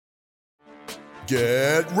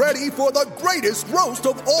Get ready for the greatest roast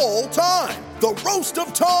of all time, the Roast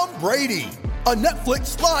of Tom Brady, a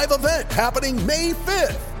Netflix live event happening May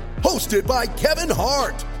 5th. Hosted by Kevin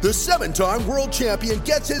Hart, the 7-time world champion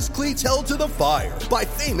gets his cleats held to the fire by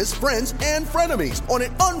famous friends and frenemies on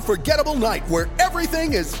an unforgettable night where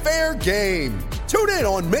everything is fair game. Tune in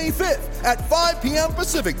on May 5th at 5 p.m.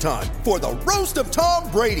 Pacific time for the Roast of Tom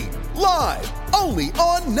Brady, live only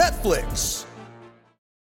on Netflix.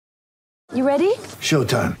 You ready?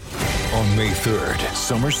 Showtime. On May 3rd,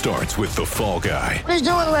 summer starts with The Fall Guy. Let's do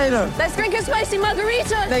it later. Let's drink a spicy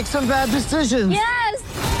margarita. Make some bad decisions. Yes!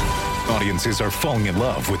 Audiences are falling in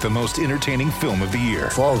love with the most entertaining film of the year.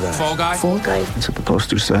 Fall Guy. Fall Guy? Fall guy. That's what the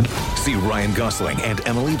poster said. See Ryan Gosling and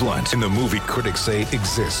Emily Blunt in the movie critics say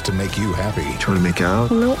exists to make you happy. Trying to make it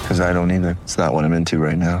out? Nope. Because I don't either. It's not what I'm into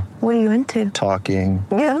right now. What are you into? Talking.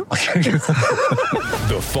 Yeah.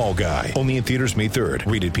 The Fall Guy. Only in theaters May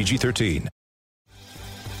 3rd. Rated PG-13.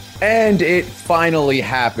 And it finally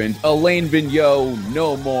happened. Alain Vigneault,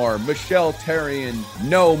 no more. Michelle Therrien,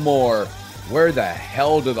 no more. Where the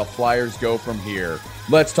hell do the Flyers go from here?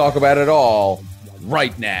 Let's talk about it all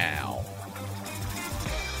right now.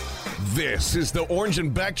 This is the Orange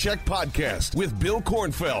and Backcheck podcast with Bill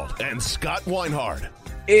Kornfeld and Scott Weinhardt.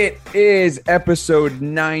 It is episode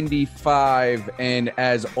 95, and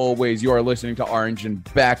as always, you are listening to Orange and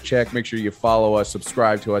Backcheck. Make sure you follow us,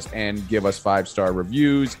 subscribe to us, and give us 5-star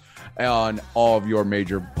reviews on all of your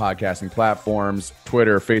major podcasting platforms,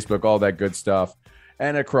 Twitter, Facebook, all that good stuff.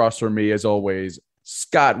 And across from me, as always,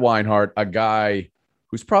 Scott Weinhardt, a guy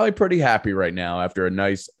who's probably pretty happy right now after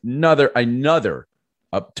another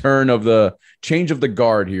upturn of the change of the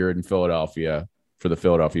guard here in Philadelphia for the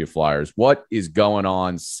Philadelphia Flyers. What is going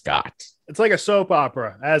on, Scott? It's like a soap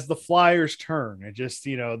opera as the Flyers turn. It just,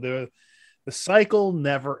 the cycle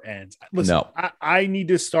never ends. Listen, No. I need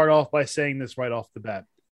to start off by saying this right off the bat.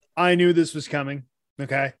 I knew this was coming.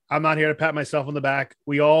 Okay. I'm not here to pat myself on the back.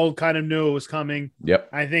 We all kind of knew it was coming. Yep.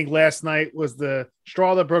 I think last night was the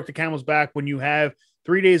straw that broke the camel's back when you have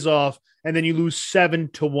 3 days off and then you lose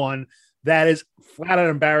 7-1. That is flat out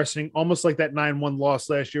embarrassing. Almost like that 9-1 loss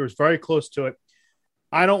last year. It was very close to it.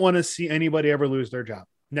 I don't want to see anybody ever lose their job.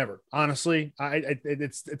 Never. Honestly,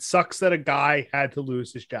 it sucks that a guy had to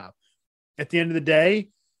lose his job. At the end of the day,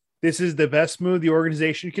 this is the best move the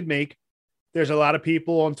organization could make. There's a lot of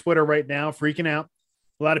people on Twitter right now freaking out.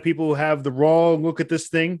 A lot of people who have the wrong look at this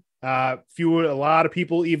thing. A lot of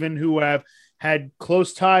people even who have had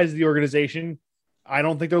close ties to the organization. I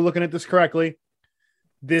don't think they're looking at this correctly.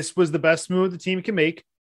 This was the best move the team can make.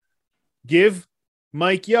 Give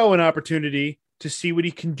Mike Yeo an opportunity to see what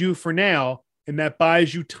he can do for now, and that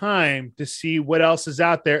buys you time to see what else is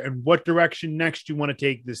out there and what direction next you want to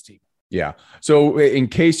take this team. Yeah. So in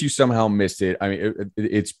case you somehow missed it, I mean,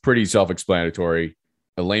 it's pretty self-explanatory.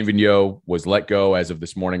 Alain Vigneault was let go as of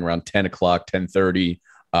this morning around 10 o'clock, 10:30.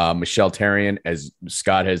 Michelle Therrien, as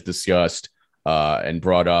Scott has discussed and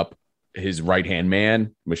brought up, his right-hand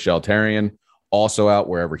man, Michelle Therrien, also out.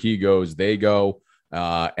 Wherever he goes, they go.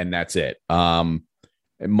 And that's it.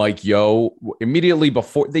 Mike Yeo, immediately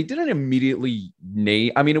before, they didn't immediately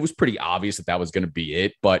name, I mean, it was pretty obvious that was going to be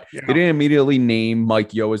it, but they didn't immediately name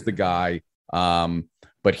Mike Yeo as the guy.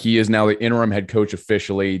 But he is now the interim head coach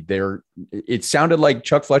officially. It sounded like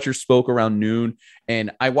Chuck Fletcher spoke around noon,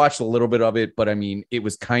 and I watched a little bit of it, but I mean, it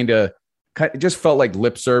was it just felt like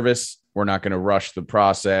lip service. We're not going to rush the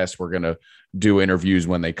process. We're going to do interviews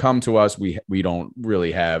when they come to us. We don't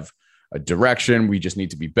really have a direction. We just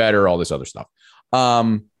need to be better, all this other stuff.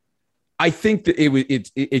 I think that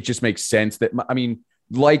it just makes sense that, I mean,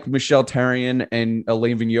 like Michelle Therrien and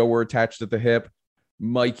Alain Vigneault were attached at the hip,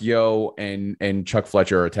 Mike Yeo and Chuck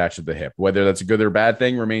Fletcher are attached at the hip. Whether that's a good or bad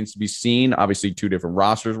thing remains to be seen. Obviously, two different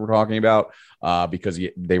rosters we're talking about because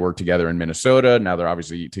they work together in Minnesota. Now they're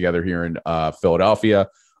obviously together here in Philadelphia.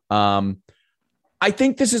 I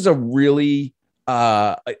think this is a really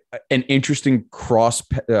an interesting crossroads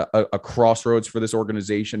for this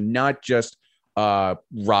organization, not just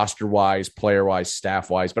roster-wise, player-wise,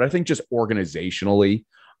 staff-wise, but I think just organizationally.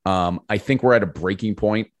 I think we're at a breaking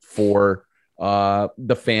point for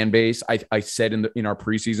the fan base. I said in our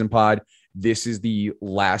preseason pod, this is the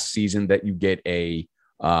last season that you get a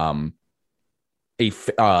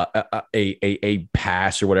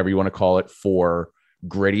pass or whatever you want to call it for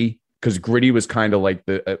Gritty, because Gritty was kind of like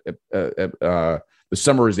the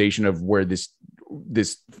summarization of where the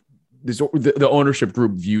ownership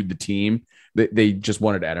group viewed the team. They just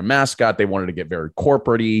wanted to add a mascot. They wanted to get very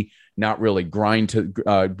corporate-y, not really brim to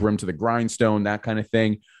the grindstone, that kind of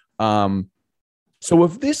thing. So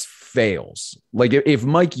if this fails, like if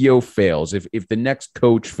Mike Yeo fails, if the next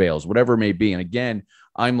coach fails, whatever it may be, and again,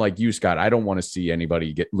 I'm like you, Scott, I don't want to see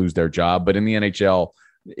anybody lose their job, but in the NHL,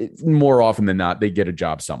 more often than not, they get a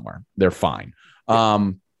job somewhere. They're fine.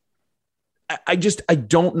 I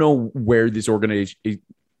don't know where this organization.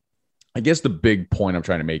 I guess the big point I'm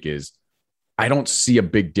trying to make is I don't see a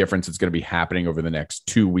big difference that's going to be happening over the next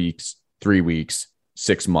 2 weeks, 3 weeks,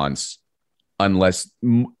 6 months, unless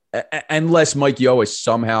Mike Yeo has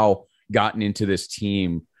somehow gotten into this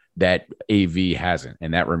team that AV hasn't,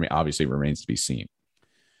 and that obviously remains to be seen.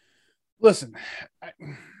 Listen,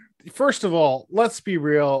 first of all, let's be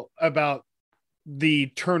real about the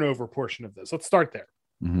turnover portion of this. Let's start there.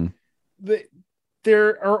 Mm-hmm.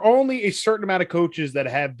 There are only a certain amount of coaches that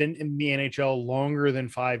have been in the NHL longer than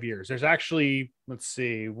 5 years. There's actually, let's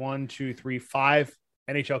see, 1, 2, 3, 5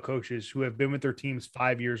 NHL coaches who have been with their teams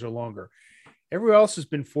 5 years or longer. Everyone else has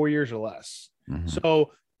been 4 years or less. Mm-hmm.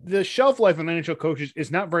 So the shelf life of NHL coaches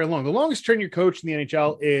is not very long. The longest tenured coach in the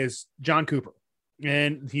NHL is John Cooper,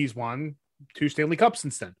 and he's won 2 Stanley Cups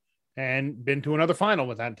since then and been to another final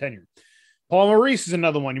with that tenure. Paul Maurice is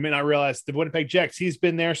another one. You may not realize the Winnipeg Jets. He's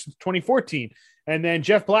been there since 2014. And then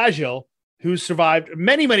Jeff Blashill, who's survived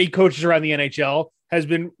many, many coaches around the NHL, has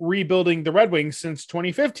been rebuilding the Red Wings since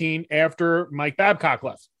 2015 after Mike Babcock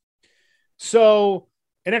left. So,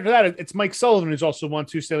 and after that, it's Mike Sullivan, who's also won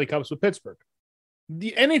 2 Stanley Cups with Pittsburgh.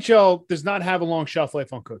 The NHL does not have a long shelf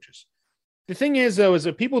life on coaches. The thing is, though, is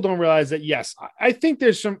that people don't realize that, yes, I think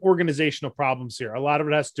there's some organizational problems here. A lot of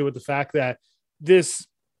it has to do with the fact that this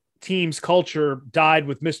team's culture died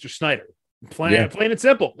with Mr. Snyder. Plain and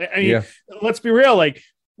simple. I mean, let's be real. Like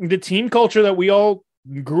the team culture that we all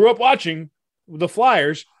grew up watching, the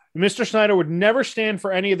Flyers, Mr. Snyder would never stand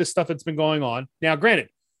for any of the stuff that's been going on. Now, granted,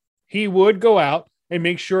 he would go out and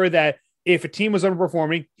make sure that if a team was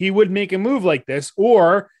underperforming, he would make a move like this,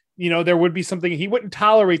 or, you know, there would be something. He wouldn't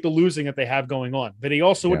tolerate the losing that they have going on, but he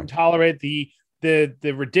also wouldn't tolerate the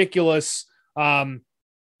ridiculous,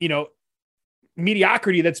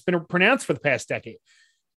 mediocrity that's been pronounced for the past decade.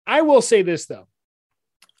 I will say this, though.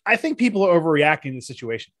 I think people are overreacting to the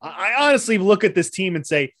situation. I honestly look at this team and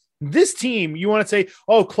say, this team, you want to say,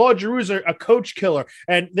 oh, Claude Giroux's a coach killer,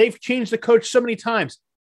 and they've changed the coach so many times.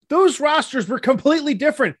 Those rosters were completely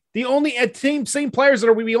different. The only same players that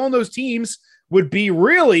are we on those teams would be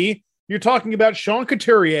really, you're talking about Sean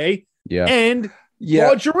Couturier and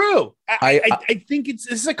Claude Giroux. I think this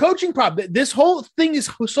is a coaching problem. This whole thing is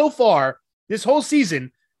so far, this whole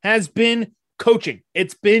season has been coaching.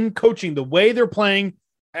 It's been coaching, the way they're playing.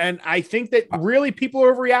 And I think that really people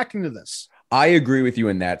are overreacting to this. I agree with you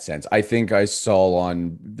in that sense. I think I saw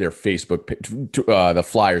on their Facebook page, the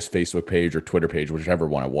Flyers Facebook page or Twitter page, whichever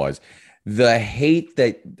one it was, the hate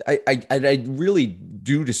that I really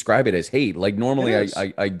do describe it as hate. Like normally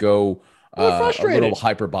I go a little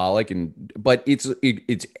hyperbolic, but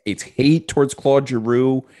it's hate towards Claude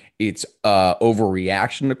Giroux. It's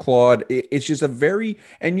overreaction to Claude. It's just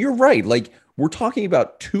and you're right. Like we're talking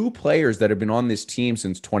about 2 players that have been on this team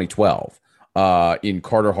since 2012. In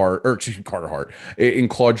Carter Hart, in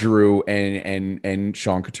Claude Giroux and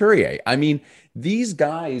Sean Couturier. I mean, these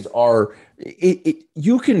guys are.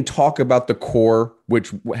 You can talk about the core,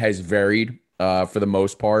 which has varied for the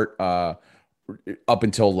most part up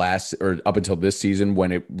until this season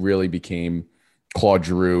when it really became Claude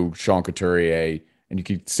Giroux, Sean Couturier, and you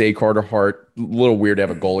could say Carter Hart. A little weird to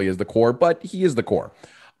have a goalie as the core, but he is the core.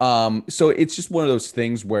 So it's just one of those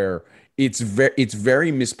things where it's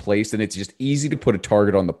very misplaced, and it's just easy to put a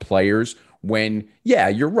target on the players when,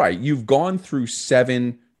 you're right. You've gone through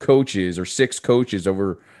 7 coaches or 6 coaches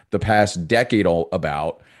over the past decade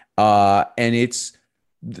and it's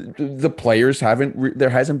the players there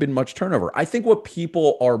hasn't been much turnover. I think what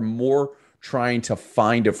people are more trying to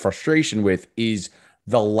find a frustration with is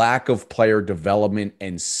the lack of player development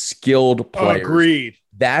and skilled players. Agreed.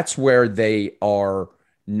 That's where they are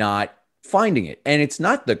not finding it. And it's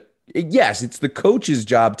not it's the coach's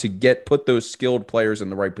job to put those skilled players in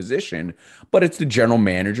the right position, but it's the general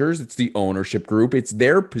managers, it's the ownership group, it's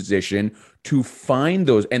their position to find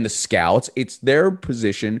those, and the scouts, it's their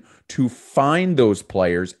position to find those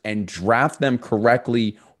players and draft them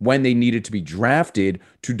correctly when they needed to be drafted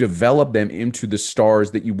to develop them into the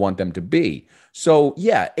stars that you want them to be. So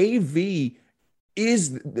AV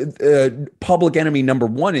is public enemy number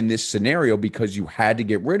 1 in this scenario because you had to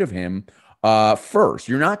get rid of him first.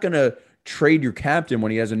 You're not going to trade your captain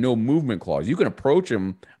when he has a no movement clause. You can approach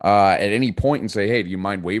him at any point and say, hey, do you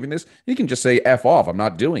mind waiving this? He can just say F off. I'm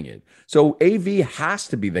not doing it. So AV has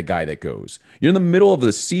to be the guy that goes. You're in the middle of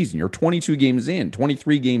the season. You're 22 games in,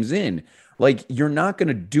 23 games in. Like, you're not going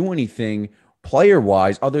to do anything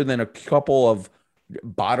player-wise, other than a couple of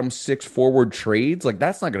bottom 6 forward trades, like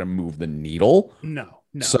that's not going to move the needle. No.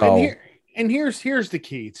 So Here's the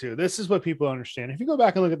key too. This is what people understand. If you go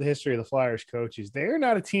back and look at the history of the Flyers coaches, they're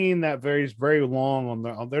not a team that varies very long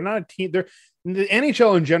on they're not a team. The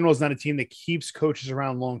NHL in general is not a team that keeps coaches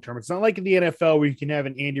around long term. It's not like in the NFL where you can have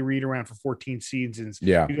an Andy Reid around for 14 seasons.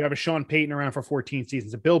 Yeah. You can have a Sean Payton around for 14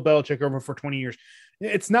 seasons, a Bill Belichick over for 20 years.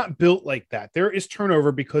 It's not built like that. There is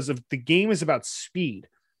turnover because of the game is about speed.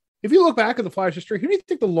 If you look back at the Flyers history, who do you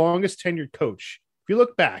think the longest tenured coach? If you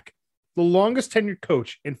look back, the longest tenured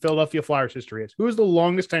coach in Philadelphia Flyers history is? Who is the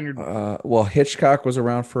longest tenured? Well, Hitchcock was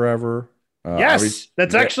around forever. Yes,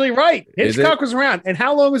 that's actually right. Hitchcock was around. And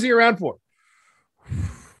how long was he around for? I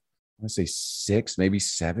want to say 6, maybe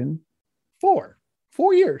 7. 4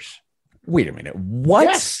 years. Wait a minute. What?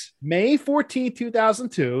 Yes. May 14th,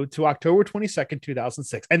 2002 to October 22nd,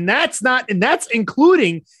 2006. And that's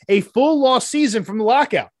including a full lost season from the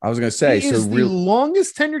lockout. I was going to say, he is the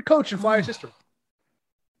longest tenured coach in Flyers history.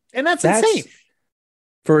 And that's insane.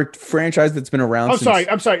 For a franchise that's been around.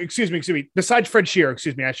 I'm sorry. Excuse me. Besides Fred Shearer,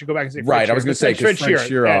 I should go back and say Fred right. Shearer. I was going to say Fred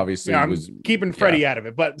Shearer obviously I'm was keeping Freddie out of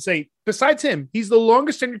it, but say besides him, he's the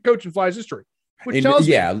longest tenured coach in Flyers history, which tells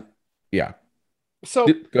me. Yeah. So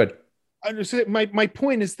good. My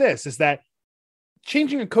point is this: is that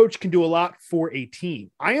changing a coach can do a lot for a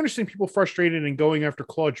team. I understand people frustrated and going after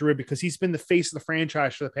Claude Giroux because he's been the face of the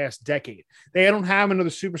franchise for the past decade. They don't have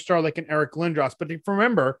another superstar like an Eric Lindros, but if you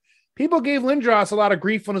remember. People gave Lindros a lot of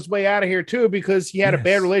grief on his way out of here too, because he had a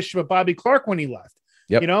bad relationship with Bobby Clark when he left.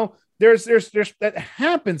 Yep. You know, there's that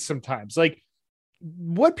happens sometimes. Like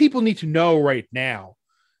what people need to know right now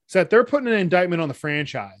is that they're putting an indictment on the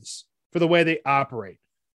franchise for the way they operate.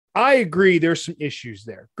 I agree. There's some issues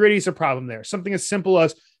there. Gritty's a problem there. Something as simple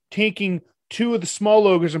as taking 2 of the small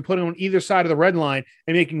logos and putting them on either side of the red line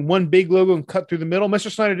and making one big logo and cut through the middle. Mr.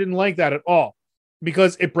 Snyder didn't like that at all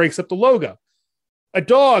because it breaks up the logo. A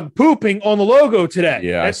dog pooping on the logo today.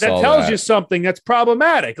 Yeah, that tells you something that's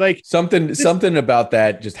problematic. Like something about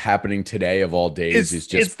that just happening today of all days is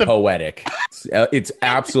just poetic. It's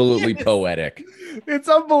absolutely poetic. It's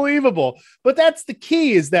unbelievable. But that's the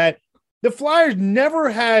key: is that the Flyers never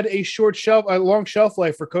had a long shelf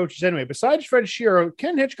life for coaches anyway. Besides Fred Shearer,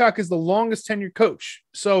 Ken Hitchcock is the longest tenured coach.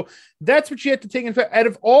 So that's what you have to take into. Out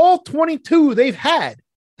of all 22 they've had,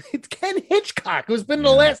 it's Ken Hitchcock who's been in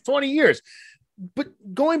the last 20 years. But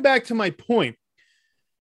going back to my point,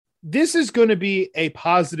 this is going to be a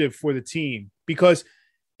positive for the team because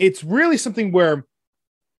it's really something where,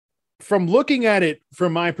 from looking at it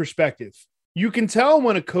from my perspective, you can tell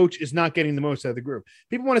when a coach is not getting the most out of the group.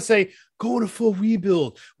 People want to say, go on a full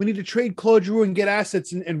rebuild. We need to trade Claude Giroux and get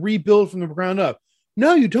assets and rebuild from the ground up.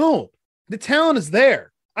 No, you don't. The talent is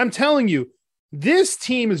there. I'm telling you, this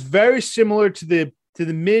team is very similar to the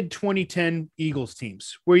mid 2010 Eagles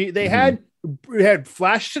teams where they had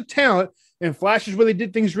flashes of talent and flashes where they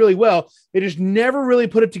did things really well. They just never really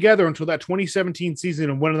put it together until that 2017 season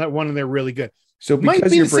and one and they're really good. So it might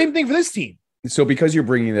be the same thing for this team. So because you're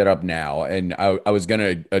bringing that up now, and I was going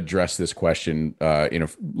to address this question in a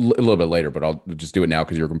little bit later, but I'll just do it now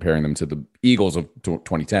because you're comparing them to the Eagles of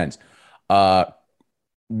 2010s.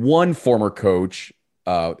 One former coach,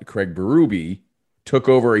 Craig Berube, took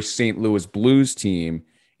over a St. Louis Blues team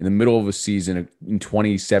in the middle of a season in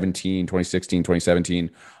 2017, 2016,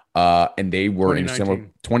 2017. And they were in similar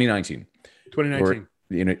 2019.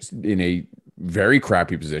 In a very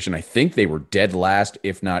crappy position. I think they were dead last,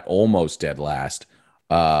 if not almost dead last,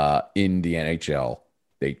 in the NHL.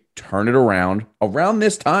 They turned it around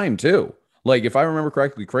this time too. Like if I remember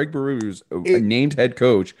correctly, Craig Berube was named head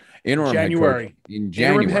coach, interim head coach in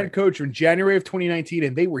January. Interim head coach in January of 2019,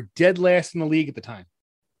 and they were dead last in the league at the time.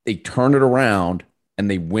 They turn it around and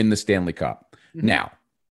they win the Stanley Cup. Mm-hmm. Now,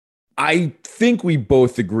 I think we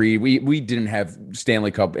both agree we didn't have Stanley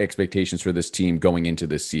Cup expectations for this team going into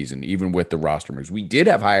this season, even with the roster moves. We did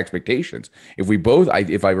have high expectations.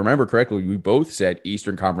 If I remember correctly, we both said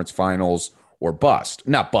Eastern Conference Finals or bust.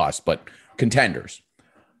 Not bust, but contenders.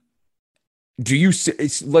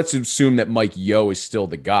 Let's assume that Mike Yeo is still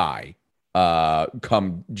the guy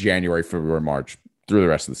come January, February, March through the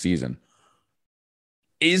rest of the season.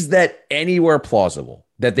 Is that anywhere plausible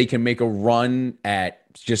that they can make a run at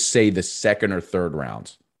just say the second or third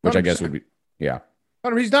rounds, which 100%. I guess would be, yeah.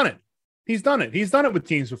 He's done it. He's done it with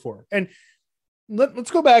teams before. And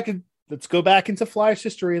let's go back into Flyers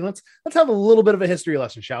history and let's have a little bit of a history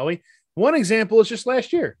lesson, shall we? One example is just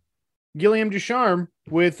last year, Guillaume Ducharme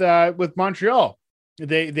with Montreal.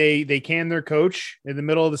 They canned their coach in the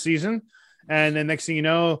middle of the season, and then next thing you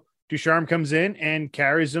know, Ducharme comes in and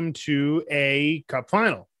carries them to a cup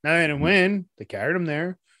final. Now they didn't win. They carried them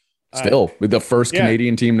there. Still, the first yeah.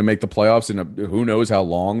 Canadian team to make the playoffs in who knows how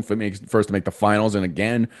long, if it makes first to make the finals, and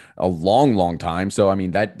again, a long, long time. So, I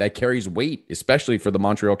mean, that carries weight, especially for the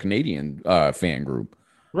Montreal Canadian fan group.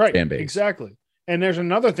 Right, fan base. Exactly. And there's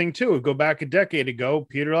another thing, too. Go back a decade ago,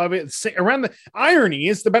 Peter Laviolette, around the irony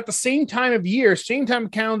is about the same time of year, same time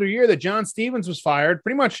of calendar year that John Stevens was fired.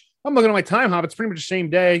 Pretty much, I'm looking at my time hop. It's pretty much the same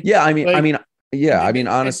day. Yeah, I mean,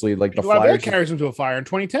 honestly, like the Flyers carries him to a fire in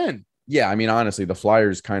 2010. Yeah, I mean, honestly, the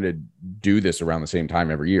Flyers kind of do this around the same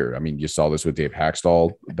time every year. I mean, you saw this with Dave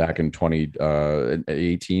Haxtell back in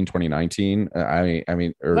 2018, 2019. I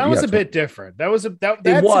mean, that was a bit different. That was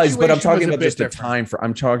but I'm talking about just the time for.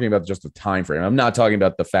 I'm talking about just the time frame. I'm not talking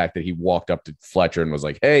about the fact that he walked up to Fletcher and was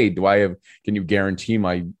like, "Hey, can you guarantee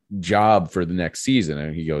my job for the next season?"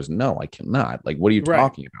 And he goes, "No, I cannot. Like, what are you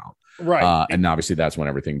talking about?" Right. And obviously, that's when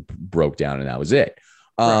everything broke down, and that was it.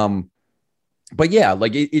 But yeah,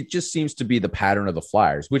 like it just seems to be the pattern of the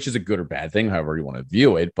Flyers, which is a good or bad thing, however you want to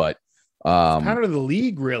view it. But pattern of the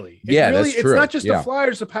league, really. That's true. It's not just the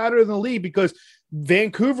Flyers, the pattern of the league, because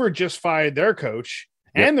Vancouver just fired their coach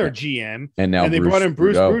and their GM, and they brought in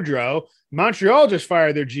Bruce Boudreau. Montreal just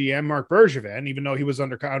fired their GM, Marc Bergevin, even though he was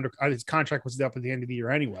under his contract was up at the end of the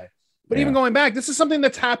year anyway. But even going back, this is something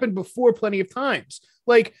that's happened before plenty of times.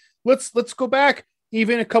 Like let's go back.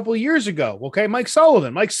 Even a couple of years ago, okay, Mike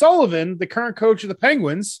Sullivan, the current coach of the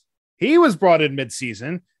Penguins, he was brought in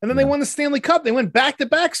midseason, and then they won the Stanley Cup. They went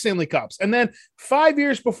back-to-back Stanley Cups. And then 5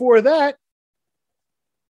 years before that,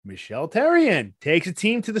 Michel Therrien takes a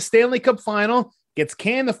team to the Stanley Cup final, gets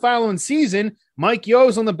canned the following season. Mike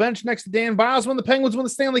Yo's on the bench next to Dan Biles when the Penguins won the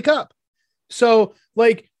Stanley Cup. So,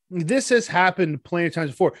 like, this has happened plenty of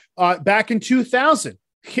times before. Back in 2000,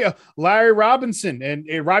 yeah, Larry Robinson and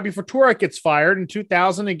Robbie Ftorek gets fired in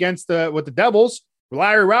 2000 against with the Devils.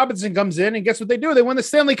 Larry Robinson comes in, and guess what they do? They win the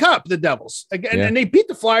Stanley Cup, the Devils, again, and they beat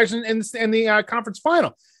the Flyers in the conference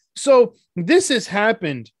final. So this has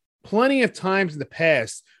happened plenty of times in the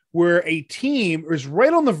past where a team is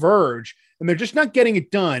right on the verge and they're just not getting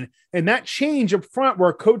it done. And that change up front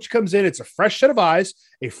where a coach comes in, it's a fresh set of eyes,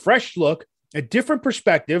 a fresh look, a different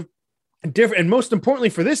perspective, and most importantly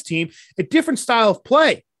for this team, a different style of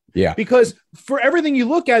play. Yeah. Because for everything you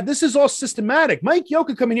look at, this is all systematic. Mike Yeo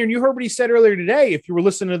could come in here, and you heard what he said earlier today. If you were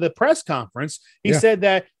listening to the press conference, he said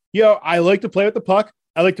that, I like to play with the puck.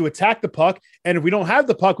 I like to attack the puck. And if we don't have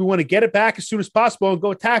the puck, we want to get it back as soon as possible and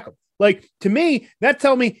go attack them. Like, to me, that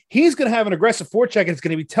tells me he's going to have an aggressive forecheck, and it's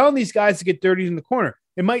going to be telling these guys to get dirty in the corner.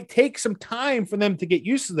 It might take some time for them to get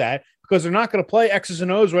used to that, because they're not going to play X's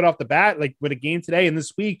and O's right off the bat. Like with a game today and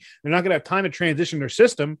this week, they're not going to have time to transition their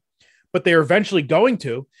system, but they're eventually going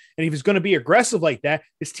to. And if he's going to be aggressive like that,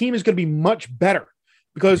 his team is going to be much better,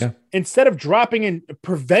 because instead of dropping and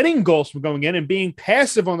preventing goals from going in and being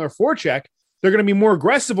passive on their forecheck, they're going to be more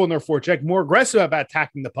aggressive on their forecheck, more aggressive about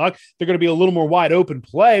attacking the puck. They're going to be a little more wide open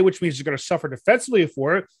play, which means they're going to suffer defensively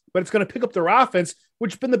for it, but it's going to pick up their offense,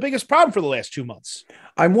 which has been the biggest problem for the last 2 months.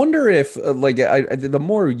 I wonder if, the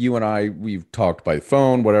more you and we've talked by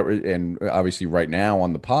phone, whatever, and obviously right now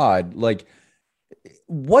on the pod, like,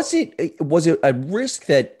 was it a risk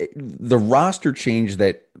that the roster change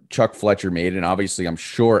that Chuck Fletcher made, and obviously I'm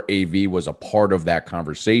sure AV was a part of that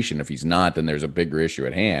conversation. If he's not, then there's a bigger issue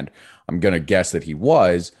at hand. I'm going to guess that he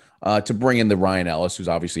was, to bring in the Ryan Ellis, who's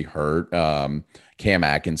obviously hurt, Cam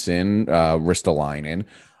Atkinson, Ristolainen.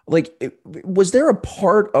 Like, was there a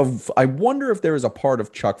part of, I wonder if there was a part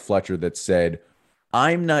of Chuck Fletcher that said,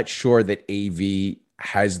 I'm not sure that AV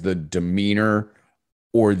has the demeanor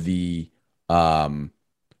or the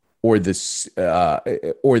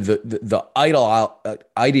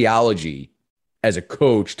ideology as a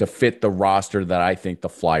coach to fit the roster that I think the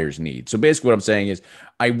Flyers need. So basically what I'm saying is,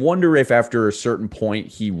 I wonder if after a certain point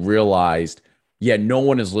he realized, no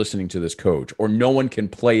one is listening to this coach, or no one can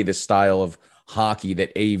play the style of hockey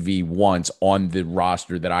that AV wants on the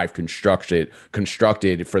roster that I've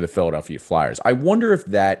constructed for the Philadelphia Flyers. I wonder if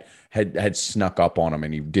that had snuck up on him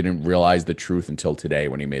and he didn't realize the truth until today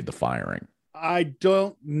when he made the firing. I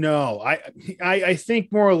don't know. I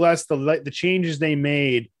think more or less the changes they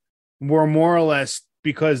made were more or less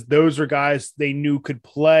because those are guys they knew could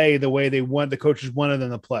play the way the coaches wanted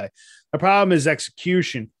them to play. The problem is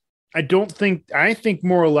execution. I think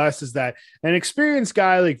more or less is that an experienced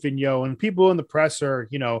guy like Vigneault, and people in the press are,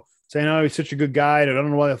 saying, oh, he's such a good guy, and I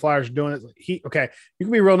don't know why the Flyers are doing it. You can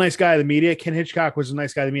be a real nice guy in the media. Ken Hitchcock was a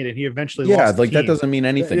nice guy in the media, and he eventually lost the team. That doesn't mean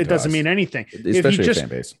anything. It doesn't mean anything. Especially a fan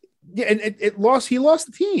base. Yeah, and he lost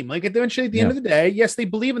the team. Like, eventually at the end of the day, yes, they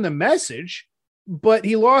believe in the message, but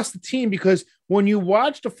he lost the team because when you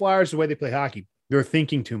watch the Flyers, the way they play hockey, they're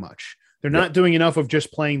thinking too much. They're not doing enough of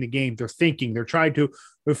just playing the game. They're thinking. They're trying to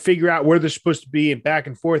figure out where they're supposed to be and back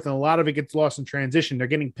and forth. And a lot of it gets lost in transition. They're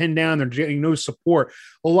getting pinned down. They're getting no support.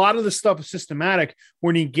 A lot of the stuff is systematic.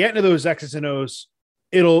 When you get into those X's and O's,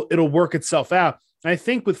 it'll work itself out. And I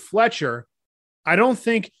think with Fletcher, I don't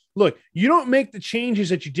think – look, you don't make the changes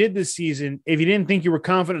that you did this season if you didn't think you were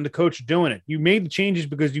confident in the coach doing it. You made the changes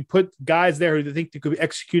because you put guys there who think they could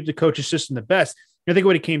execute the coach's system the best. I think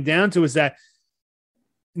what it came down to is that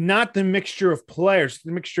not the mixture of players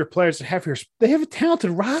that have here. They have a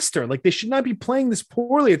talented roster. Like, they should not be playing this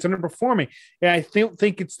poorly. It's underperforming. And I don't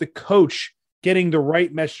think it's the coach getting the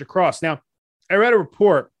right message across. Now, I read a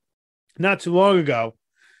report not too long ago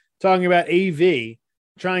talking about AV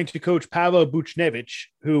trying to coach Pavel Buchnevich,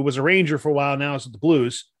 who was a Ranger for a while now, is with the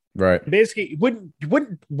Blues. Right. Basically, he wouldn't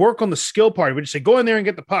work on the skill part. He would just say, go in there and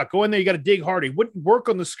get the puck. Go in there, you got to dig hard. He wouldn't work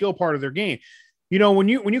on the skill part of their game. You know, when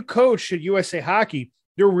you coach at USA Hockey,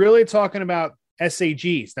 you're really talking about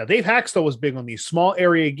SAGs. Now, Dave Haxtell was big on these small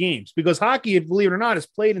area games because hockey, believe it or not, is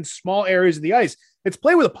played in small areas of the ice. It's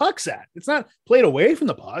played where the puck's at. It's not played away from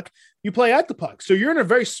the puck. You play at the puck. So you're in a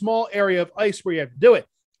very small area of ice where you have to do it.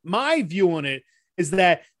 My view on it is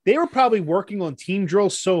that they were probably working on team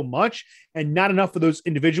drills so much and not enough of those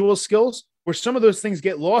individual skills where some of those things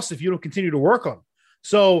get lost if you don't continue to work on them.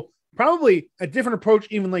 So probably a different approach,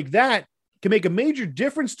 even like that, can make a major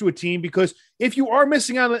difference to a team, because if you are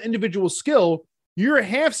missing out on an individual skill, you're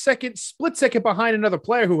a split second behind another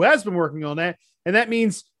player who has been working on that. And that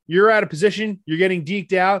means you're out of position. You're getting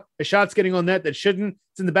deked out. A shot's getting on net that shouldn't.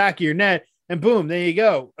 It's in the back of your net. And boom, there you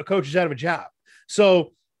go. A coach is out of a job.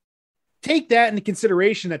 So take that into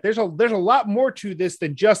consideration, that there's a lot more to this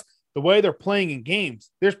than just the way they're playing in games.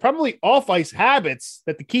 There's probably off-ice habits,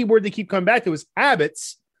 that the key word they keep coming back to is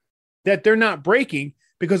habits, that they're not breaking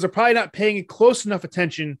because they're probably not paying close enough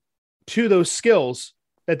attention to those skills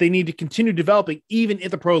that they need to continue developing even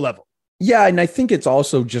at the pro level. Yeah, and I think it's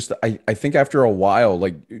also just, I think after a while,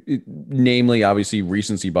 like, namely, obviously,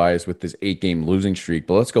 recency bias with this 8-game losing streak,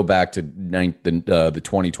 but let's go back to the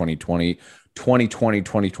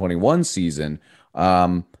 2020-2021 season.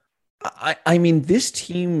 I mean, this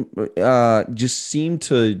team just seemed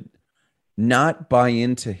to not buy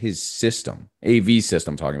into his system, AV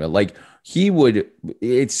system, talking about. Like,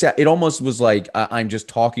 it almost was like I'm just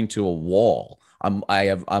talking to a wall.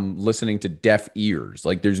 I'm listening to deaf ears.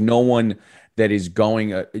 Like, there's no one that is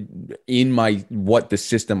going in what the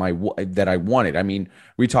system that I wanted. I mean,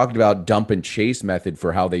 we talked about dump and chase method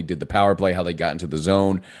for how they did the power play, how they got into the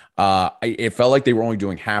zone. It felt like they were only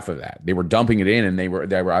doing half of that. They were dumping it in, and they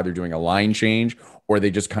were either doing a line change, or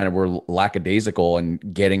they just kind of were lackadaisical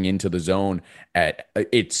and getting into the zone.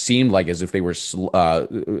 It seemed like as if they were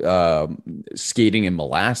skating in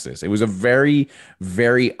molasses. It was a very,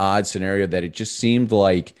 very odd scenario that it just seemed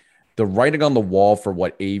like the writing on the wall for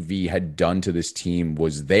what AV had done to this team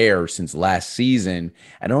was there since last season.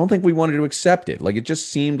 And I don't think we wanted to accept it. Like, it just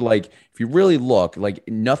seemed like, if you really look, like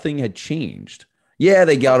nothing had changed. Yeah,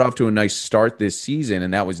 they got off to a nice start this season,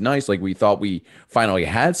 and that was nice. Like, we thought we finally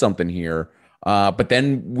had something here. But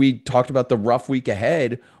then we talked about the rough week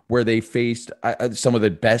ahead where they faced some of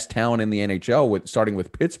the best talent in the NHL, starting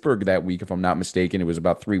with Pittsburgh that week, if I'm not mistaken. It was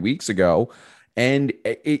about 3 weeks ago. And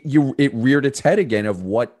it reared its head again of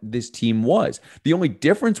what this team was. The only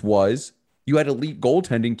difference was you had elite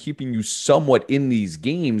goaltending keeping you somewhat in these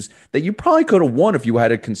games that you probably could have won if you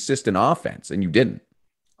had a consistent offense, and you didn't.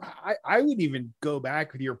 I would even go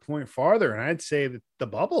back with your point farther, and I'd say that the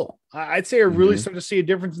bubble. I'd say I really started to see a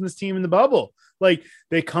difference in this team in the bubble. Like,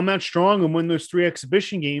 they come out strong and win those 3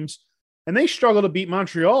 exhibition games, and they struggle to beat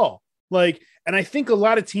Montreal. Like, and I think a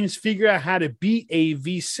lot of teams figure out how to beat a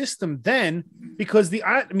V system then, because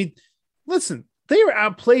listen, they were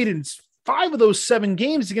outplayed in 5 of those 7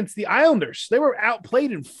 games against the Islanders. They were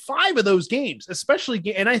outplayed in 5 of those games,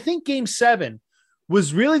 especially. And I think game 7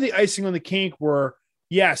 was really the icing on the cake where,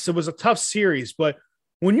 yes, it was a tough series, but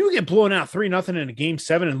when you get blown out 3-0 in a game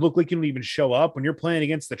 7 and look like you don't even show up, when you're playing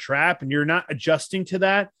against the Trap and you're not adjusting to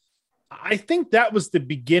that, I think that was the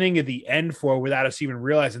beginning of the end for, without us even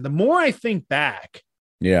realizing. The more I think back,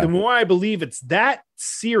 the more I believe it's that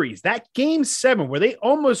series, that game 7 where they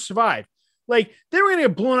almost survived. Like, they were going to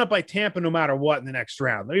get blown up by Tampa no matter what in the next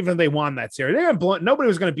round. Even if they won that series, nobody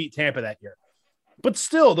was going to beat Tampa that year. But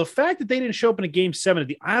still, the fact that they didn't show up in a game 7,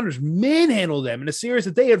 the Islanders manhandled them in a series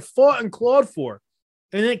that they had fought and clawed for,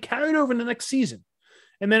 and then it carried over in the next season.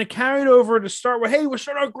 And then it carried over to start with, hey, we're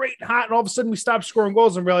starting out great and hot, and all of a sudden we stopped scoring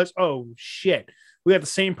goals and realized, oh, shit, we had the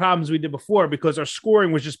same problems we did before because our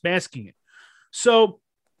scoring was just masking it. So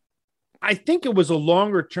I think it was a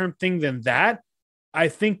longer-term thing than that. I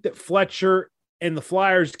think that Fletcher and the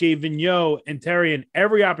Flyers gave Vigneault and Therrien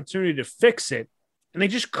every opportunity to fix it, and they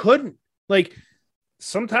just couldn't. Like,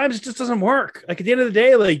 sometimes it just doesn't work. Like, at the end of the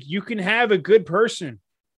day, like, you can have a good person,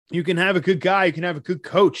 you can have a good guy, you can have a good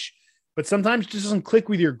coach, but sometimes it just doesn't click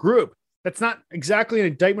with your group. That's not exactly an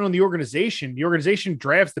indictment on the organization. The organization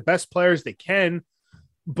drafts the best players they can,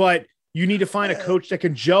 but you need to find a coach that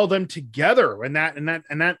can gel them together in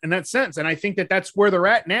that sense. And I think that that's where they're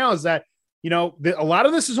at now, is that, a lot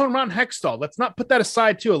of this is on Ron Hextall. Let's not put that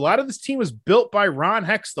aside too. A lot of this team was built by Ron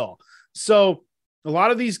Hextall. So a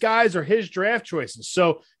lot of these guys are his draft choices.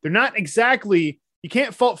 So they're not exactly, you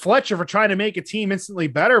can't fault Fletcher for trying to make a team instantly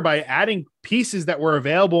better by adding pieces that were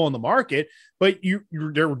available in the market. But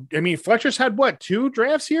Fletcher's had what, 2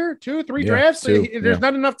 drafts here, 2, 3 drafts. There's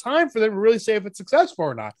not enough time for them to really say if it's successful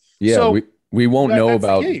or not. Yeah. So we won't know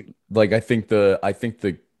about, like, I think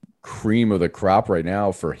the cream of the crop right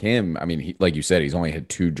now for him. I mean, like you said, he's only had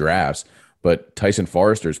 2 drafts, but Tyson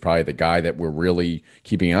Forrester is probably the guy that we're really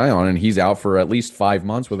keeping an eye on, and he's out for at least 5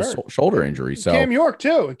 months with a shoulder injury. So Cam York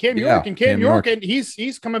too, Cam York, and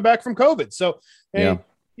he's coming back from COVID. So,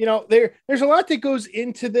 there's a lot that goes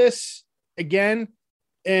into this again,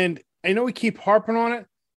 and I know we keep harping on it,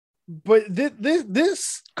 but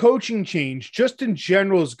this coaching change just in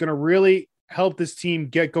general is going to really help this team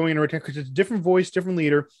get going in a return, because it's a different voice, different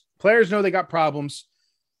leader. Players know they got problems,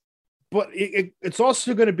 but it's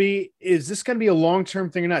also going to be, is this going to be a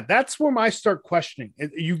long-term thing or not? That's where I start questioning. Are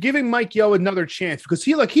you giving Mike Yeo another chance? Because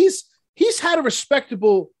he's had a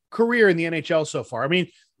respectable career in the NHL so far. I mean,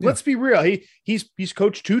 let's be real. He's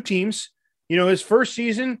coached 2 teams. His first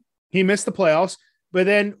season, he missed the playoffs, but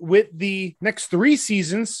then with the next 3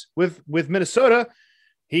 seasons with Minnesota,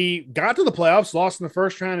 he got to the playoffs, lost in the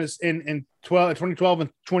first round in 2012 and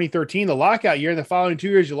 2013, the lockout year. The following 2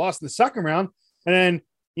 years, you lost in the second round. And then,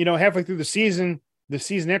 halfway through the season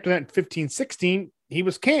after that, in 15-16, he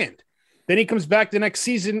was canned. Then he comes back the next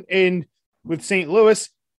season with St. Louis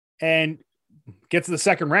and gets to the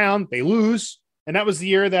second round. They lose. And that was the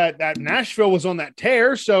year that Nashville was on that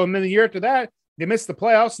tear. So, and then the year after that, they missed the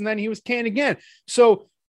playoffs, and then he was canned again. So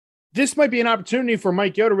this might be an opportunity for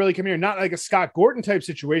Mike Yeo to really come here, not like a Scott Gordon type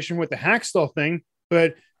situation with the Hackstall thing,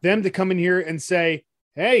 but them to come in here and say,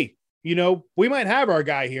 hey, we might have our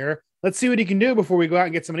guy here. Let's see what he can do before we go out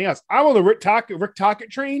and get somebody else. I'm on the Rick Tocchet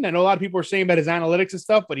train. I know a lot of people are saying about his analytics and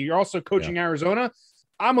stuff, but you're also coaching Arizona.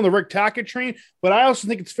 I'm on the Rick Tocchet train, but I also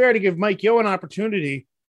think it's fair to give Mike Yeo an opportunity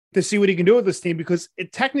to see what he can do with this team, because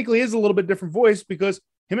it technically is a little bit different voice, because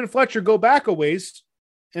him and Fletcher go back a ways,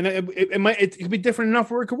 and it could be different enough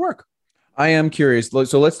where it could work. I am curious.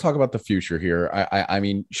 So let's talk about the future here. I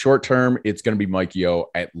mean, short term, it's going to be Mike Yeo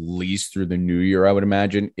at least through the new year, I would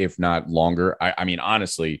imagine, if not longer. I mean,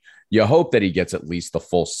 honestly, you hope that he gets at least the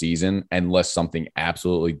full season, unless something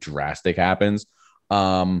absolutely drastic happens.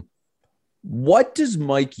 What does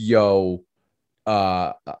Mike Yeo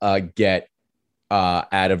get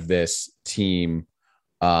out of this team?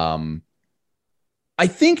 I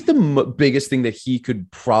think the biggest thing that he could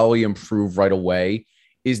probably improve right away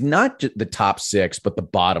is not just the top 6, but the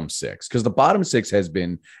bottom 6, because the bottom 6 has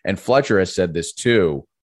been, and Fletcher has said this too,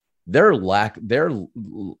 their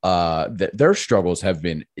struggles have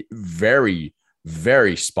been very,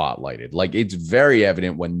 very spotlighted. Like, it's very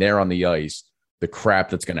evident when they're on the ice, the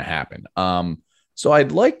crap that's going to happen. So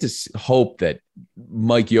I'd like to hope that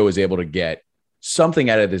Mike Yeo is able to get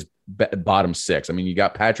something out of this bottom 6. I mean, you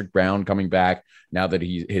got Patrick Brown coming back now that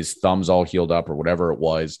his thumb's all healed up or whatever it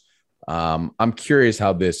was. I'm curious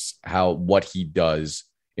what he does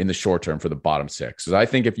in the short term for the bottom 6. Because I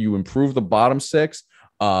think if you improve the bottom 6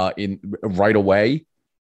 in right away,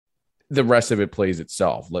 the rest of it plays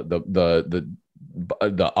itself. Let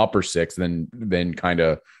the upper 6 then kind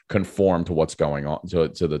of conform to what's going on to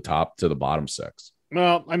the bottom 6.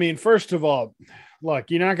 Well, I mean, first of all, look,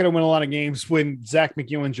 you're not going to win a lot of games when Zach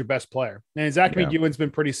McEwen's your best player. And Zach McEwen's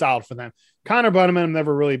been pretty solid for them. Connor Bunnaman, I've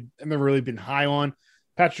never really been high on.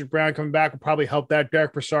 Patrick Brown coming back will probably help that.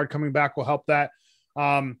 Derek Brassard coming back will help that.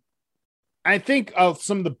 I think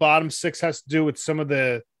some of the bottom 6 has to do with some of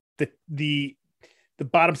the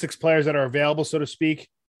bottom 6 players that are available, so to speak.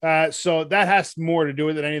 So that has more to do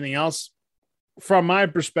with it than anything else. From my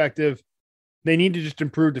perspective, they need to just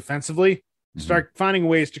improve defensively, start finding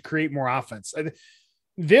ways to create more offense.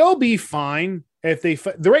 They'll be fine if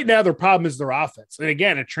right now their problem is their offense. And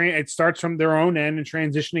again, it starts from their own end and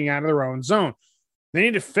transitioning out of their own zone. They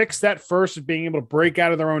need to fix that first, of being able to break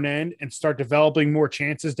out of their own end and start developing more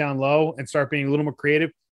chances down low and start being a little more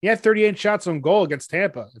creative. He had 38 shots on goal against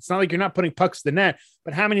Tampa. It's not like you're not putting pucks to the net,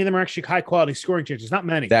 but how many of them are actually high quality scoring chances? Not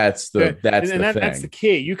many. That's the thing. That's the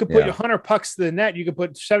key. You could put 100 pucks to the net. You could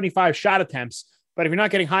put 75 shot attempts, but if you're not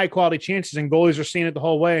getting high quality chances and goalies are seeing it the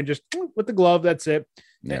whole way and just with the glove, that's it.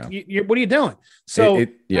 Yeah. What are you doing? So I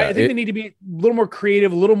think they need to be a little more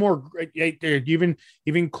creative, a little more.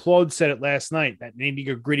 Even Claude said it last night that they need to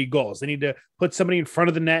get gritty goals. They need to put somebody in front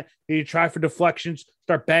of the net. They need to try for deflections,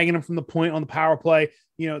 start banging them from the point on the power play.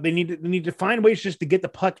 They need to find ways just to get the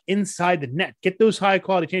puck inside the net, get those high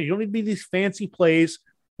quality changes. You don't need to be these fancy plays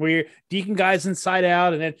where you're deking guys inside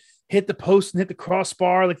out and then hit the post and hit the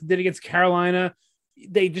crossbar like they did against Carolina.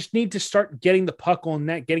 They just need to start getting the puck on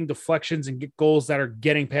net, getting deflections and get goals that are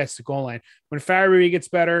getting past the goal line. When Farabee gets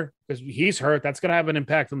better, because he's hurt, that's going to have an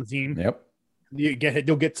impact on the team. Yep.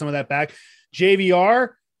 You'll get some of that back. JVR,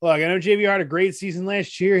 look, I know JVR had a great season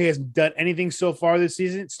last year. He hasn't done anything so far this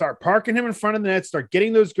season. Start parking him in front of the net. Start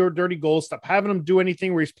getting those dirty goals. Stop having him do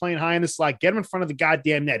anything where he's playing high in the slot. Get him in front of the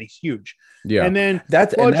goddamn net. He's huge. Yeah. And then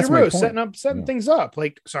that's Giroux setting things up.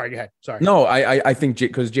 Like, sorry, go ahead. Sorry. No, I think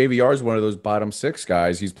because JVR is one of those bottom six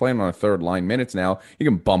guys. He's playing on a third line minutes now. You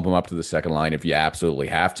can bump him up to the second line if you absolutely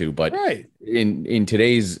have to. But in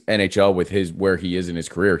today's NHL with where he is in his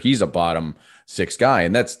career, he's a bottom six guy.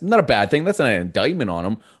 And that's not a bad thing. That's not an indictment on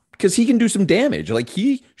him, because he can do some damage. Like,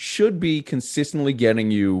 he should be consistently getting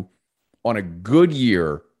you on a good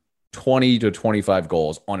year 20 to 25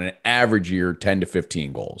 goals, on an average year 10 to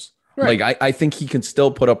 15 goals. Right. Like, I think he can still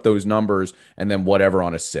put up those numbers, and then whatever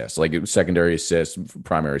on assists, like secondary assists,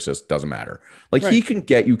 primary assists, doesn't matter. Like, he can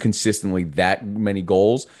get you consistently that many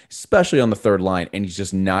goals, especially on the third line, and he's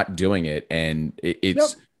just not doing it. And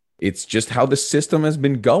it's just how the system has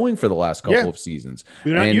been going for the last couple of seasons.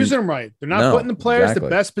 They're not using them right. They're not putting the players the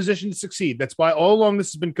best position to succeed. That's why all along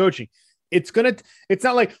this has been coaching. It's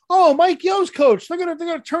not like, oh, Mike Yo's coach, they're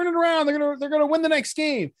gonna turn it around. They're gonna win the next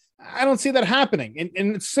game. I don't see that happening.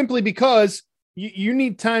 And it's simply because you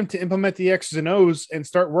need time to implement the X's and O's and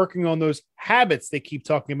start working on those habits they keep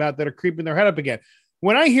talking about that are creeping their head up again.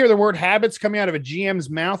 When I hear the word habits coming out of a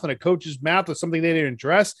GM's mouth and a coach's mouth or something they didn't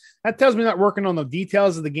address, that tells me not working on the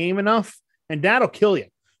details of the game enough, and that'll kill you.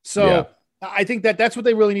 So I think that's what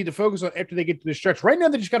they really need to focus on after they get to the stretch. Right now,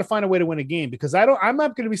 they just got to find a way to win a game, because I'm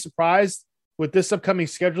not going to be surprised with this upcoming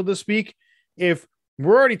schedule this week if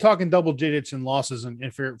we're already talking double digits in losses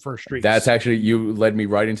and for streaks. That's actually, you led me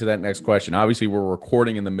right into that next question. Obviously, we're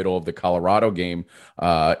recording in the middle of the Colorado game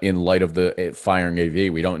in light of the firing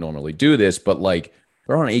AV. We don't normally do this, but like,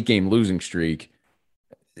 they're on an 8-game losing streak.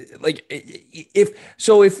 Like,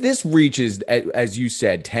 if this reaches, as you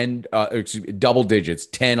said, double digits,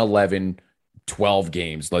 10, 11, 12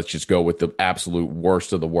 games, let's just go with the absolute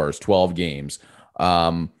worst of the worst, 12 games.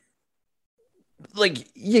 Like,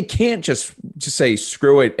 you can't just say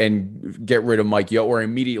screw it and get rid of Mike Yeo or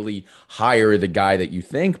immediately hire the guy that you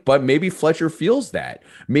think. But maybe Fletcher feels that.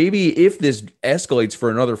 Maybe if this escalates for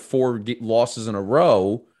another 4 losses in a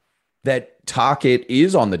row, that Tocchet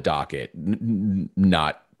is on the docket. Did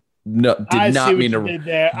not mean to rhyme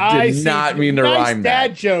that.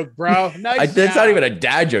 Dad joke, bro. That's not even a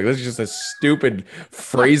dad joke. That's just a stupid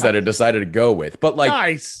phrase that I decided to go with. But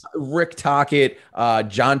like, Rick Tocchet,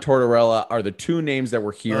 John Tortorella are the 2 names that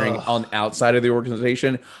we're hearing on outside of the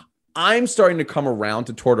organization. I'm starting to come around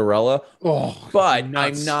to Tortorella, but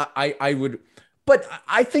I'm not. But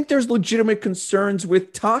I think there's legitimate concerns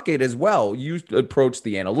with Tocchet as well. You approach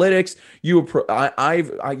the analytics. You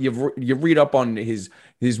read up on his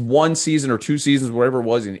 1 season or 2 seasons, whatever it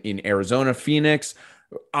was in Arizona, Phoenix.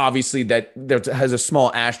 Obviously, that has a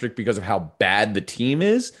small asterisk because of how bad the team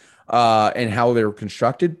is and how they're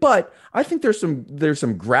constructed. But I think there's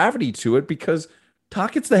some gravity to it, because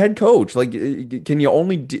Tocchet's the head coach. Like, can you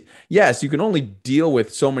only yes, you can only deal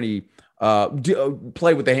with so many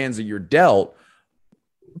play with the hands that you're dealt.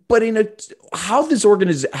 But how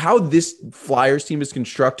this Flyers team is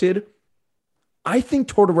constructed, I think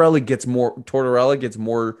Tortorella gets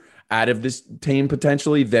more out of this team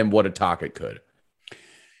potentially than what a Tocchet could.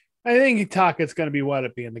 I think Tocchet's going to be what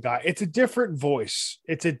it being the guy. It's a different voice.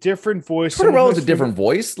 Tortorella's a different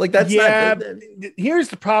voice. Like, that's Here's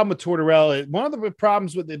the problem with Tortorella. One of the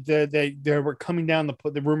problems with they were coming down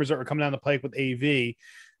the rumors that were coming down the pike with AV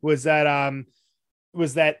was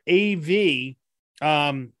that AV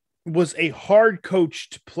was a hard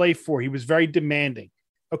coach to play for. He was very demanding.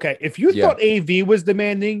 Okay, if you thought AV was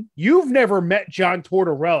demanding, you've never met John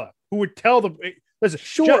Tortorella, who would tell them, listen,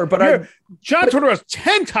 John Tortorella's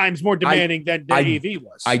 10 times more demanding than AV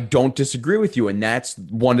was. I don't disagree with you, and that's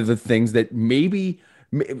one of the things that maybe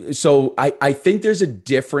So I think there's a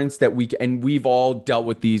difference that and we've all dealt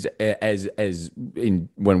with these as in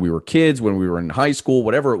when we were kids, when we were in high school,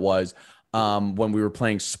 whatever it was, when we were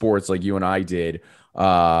playing sports like you and I did.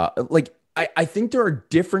 I think there are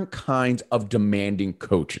different kinds of demanding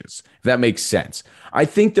coaches, if that makes sense. I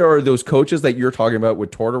think there are those coaches that you're talking about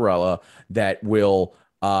with Tortorella that will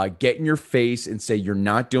get in your face and say, you're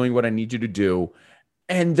not doing what I need you to do.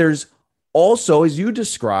 And there's also, as you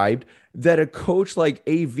described, that a coach like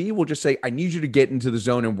AV will just say, I need you to get into the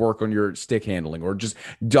zone and work on your stick handling, or just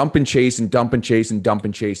dump and chase and dump and chase and dump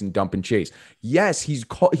and chase and dump and chase. Yes, he's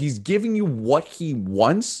giving you what he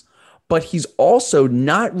wants, but he's also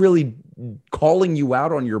not really calling you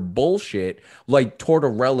out on your bullshit like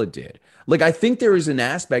Tortorella did. Like, I think there is an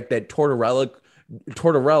aspect that Tortorella,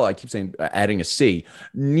 I keep saying adding a C,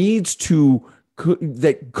 needs to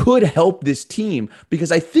that could help this team,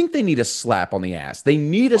 because I think they need a slap on the ass. They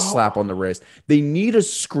need a slap on the wrist. They need a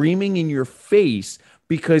screaming in your face,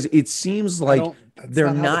 because it seems like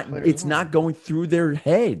it's not going through their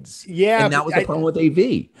heads. Yeah. And that was the problem with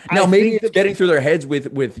AV. Now, maybe it's getting through their heads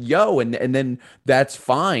with Yo, and then that's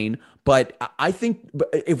fine. But I think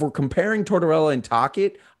if we're comparing Tortorella and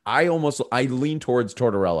Tocchet, I lean towards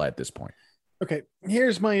Tortorella at this point. Okay,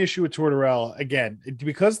 here's my issue with Tortorella. Again,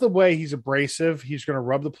 because the way he's abrasive, he's going to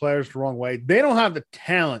rub the players the wrong way. They don't have the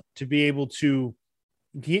talent to be able to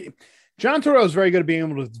John Tortorella is very good at being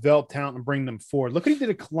able to develop talent and bring them forward. Look what he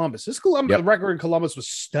did at Columbus. The record in Columbus was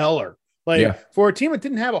stellar. For a team that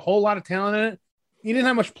didn't have a whole lot of talent in it, he didn't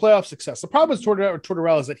have much playoff success. The problem with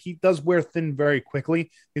Tortorella is that he does wear thin very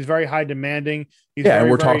quickly. He's very high demanding. And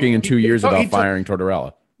we're talking in 2 years about firing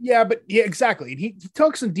Tortorella. Yeah, exactly. And he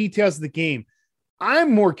took some details of the game.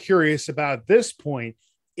 I'm more curious about at this point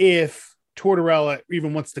if Tortorella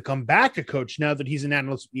even wants to come back to coach now that he's an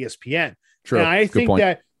analyst at ESPN. True. And I think point.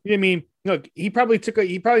 that, I mean, look, he probably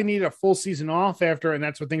needed a full season off after, and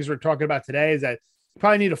that's what things we're talking about today, is that he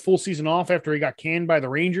probably needed a full season off after he got canned by the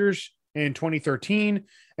Rangers in 2013,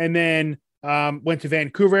 and then went to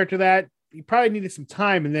Vancouver after that. He probably needed some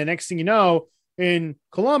time. And then next thing you know, in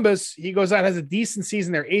Columbus, he goes out, has a decent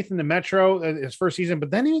season. They're 8th in the Metro his first season, but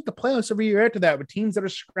then he made the playoffs every year after that with teams that are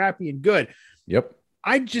scrappy and good. Yep.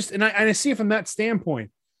 I see it from that standpoint.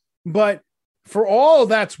 But for all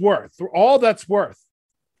that's worth,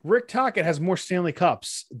 Rick Tocchet has more Stanley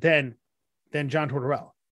Cups than John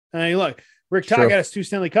Tortorella. And look, Rick Tocchet has 2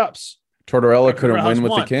 Stanley Cups. Tortorella couldn't win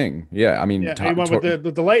with the King. Yeah, I mean, he won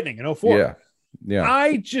with the Lightning in 2004. Yeah.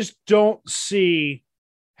 I just don't see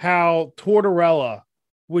how Tortorella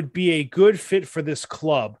would be a good fit for this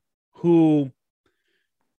club, who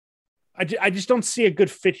I just don't see a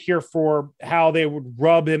good fit here for how they would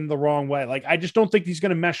rub him the wrong way. Like, I just don't think he's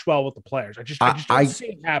going to mesh well with the players. I just don't see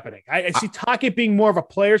it happening. I see Tocchet being more of a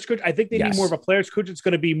players coach. I think they need more of a players coach. It's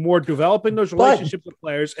going to be more developing those relationships with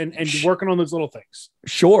players and working on those little things.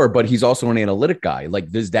 Sure, but he's also an analytic guy.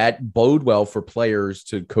 Like, does that bode well for players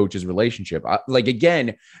to coach's relationship?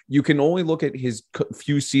 Again, you can only look at his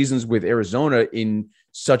few seasons with Arizona in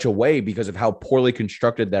such a way because of how poorly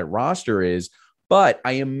constructed that roster is. But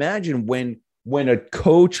I imagine when a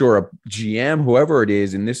coach or a GM, whoever it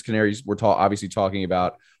is, in this scenario, we're obviously talking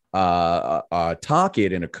about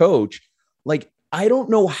Tocchet and a coach, like, I don't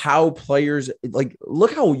know how players, like,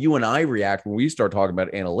 look how you and I react when we start talking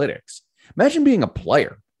about analytics. Imagine being a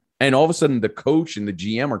player and all of a sudden the coach and the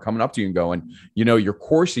GM are coming up to you and going, your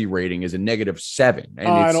Corsi rating is a -7. And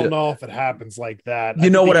I don't know if it happens like that. I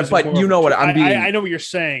know what you're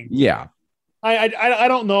saying. Yeah. I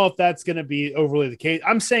don't know if that's going to be overly the case.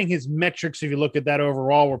 I'm saying his metrics, if you look at that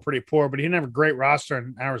overall, were pretty poor, but he didn't have a great roster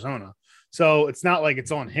in Arizona. So it's not like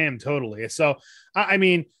it's on him totally. So, I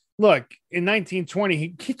mean, look, in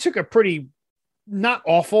 1920, he took a pretty not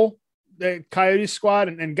awful Coyotes squad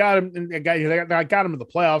and got him to the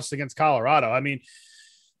playoffs against Colorado. I mean,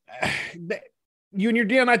 you're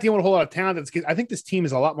dealing not dealing with a whole lot of talent. I think this team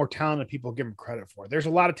is a lot more talented than people give him credit for. There's a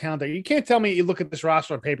lot of talent there. You can't tell me, you look at this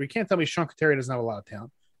roster on paper, you can't tell me Sean Couturier doesn't have a lot of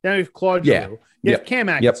talent. Now you have Claude Giroux, you have Cam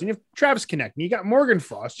Atkinson, you have Travis Konecny, you got Morgan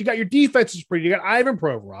Frost, you got your defense is pretty, you got Ivan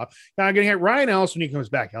Provorov. Now I'm going to get Ryan Ellis when he comes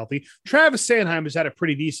back healthy. Travis Sanheim has had a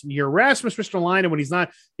pretty decent year. Rasmus Ristolainen, when he's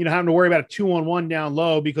not, having to worry about a 2-on-1 down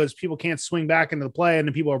low because people can't swing back into the play and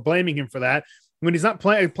then people are blaming him for that. When he's not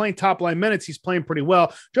playing top line minutes, he's playing pretty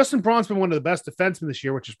well. Justin Braun's been one of the best defensemen this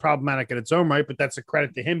year, which is problematic in its own right, but that's a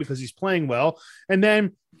credit to him because he's playing well. And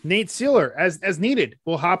then Nate Seeler, as needed,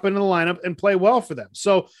 will hop into the lineup and play well for them.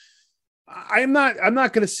 So I'm not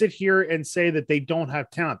going to sit here and say that they don't have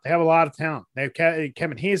talent. They have a lot of talent. They have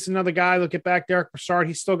Kevin Hayes, another guy. Look at back Derek Brassard.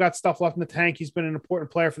 He's still got stuff left in the tank. He's been an important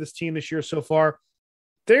player for this team this year so far.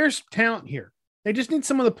 There's talent here. They just need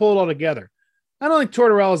someone to pull it all together. I don't think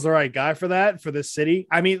Tortorella is the right guy for that, for this city.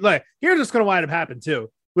 I mean, look, here's what's going to wind up happening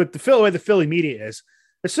too with the way the Philly media is.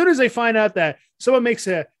 As soon as they find out that someone makes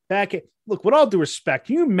a back, look, with all due respect,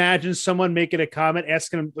 can you imagine someone making a comment,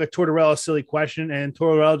 asking him Tortorella a silly question, and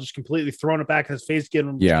Tortorella just completely throwing it back in his face,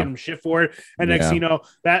 giving him shit for it? And next thing you know,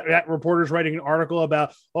 that reporter's writing an article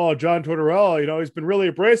about, oh, John Tortorella, he's been really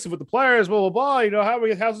abrasive with the players, blah, blah,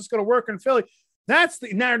 blah. How's this going to work in Philly? That's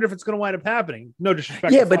the narrative that's going to wind up happening. No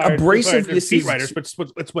disrespect. Yeah, but abrasiveness is writers, but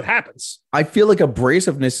it's what happens. I feel like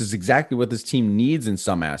abrasiveness is exactly what this team needs in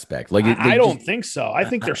some aspect. Like I don't think so. I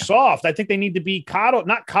think they're soft. I think they need to be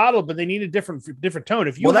not coddled, but they need a different tone.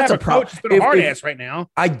 If you have a coach that's been a hard ass right now,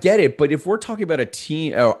 I get it. But if we're talking about a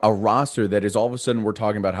team, a roster that is all of a sudden we're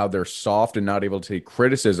talking about how they're soft and not able to take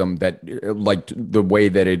criticism, that like the way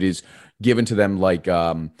that it is given to them, like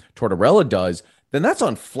Tortorella does, then that's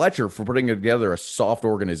on Fletcher for putting together a soft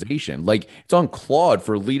organization. Like, it's on Claude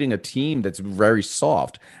for leading a team that's very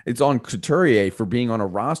soft. It's on Couturier for being on a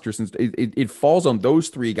roster, since it falls on those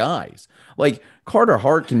three guys. Like, Carter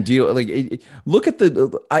Hart can deal. Like, look at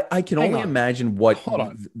I can only imagine what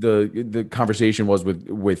the conversation was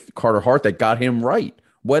with Carter Hart that got him right.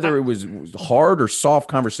 Whether it was hard or soft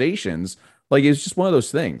conversations, like, it's just one of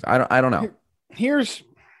those things. I don't know.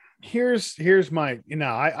 Here's my,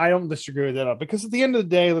 I don't disagree with that all, because at the end of the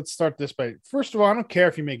day, let's start this by, first of all, I don't care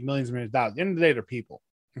if you make millions and millions of dollars. At the end of the day, they're people.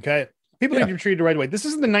 Okay. People need to be treated the right way. This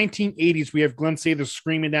isn't the 1980s. We have Glenn Sather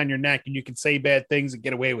screaming down your neck and you can say bad things and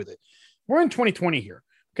get away with it. We're in 2020 here.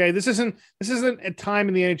 Okay. This isn't a time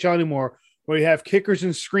in the NHL anymore where you have kickers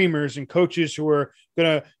and screamers and coaches who are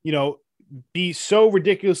going to, be so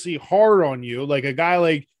ridiculously hard on you. Like a guy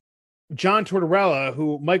like John Tortorella,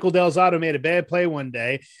 who Michael Delzato made a bad play one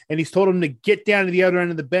day, and he's told him to get down to the other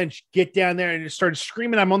end of the bench, get down there, and he started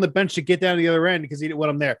screaming, I'm on the bench to get down to the other end because he didn't want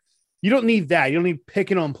him there. You don't need that. You don't need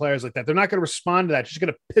picking on players like that. They're not going to respond to that. It's just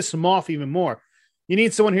going to piss them off even more. You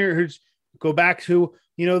need someone here who's go back to,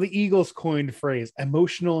 the Eagles coined phrase,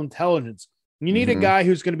 emotional intelligence. You need a guy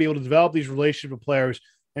who's going to be able to develop these relationships with players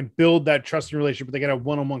and build that trusting relationship, but they got to have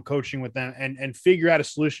one-on-one coaching with them and figure out a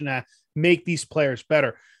solution to make these players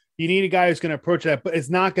better. You need a guy who's going to approach that, but is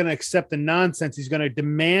not going to accept the nonsense. He's going to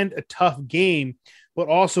demand a tough game, but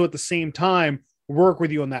also at the same time work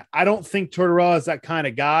with you on that. I don't think Tortorella is that kind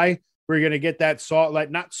of guy where you're going to get that soft,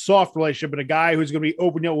 like not soft relationship, but a guy who's going to be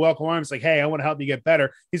open, welcome arms, like, hey, I want to help you get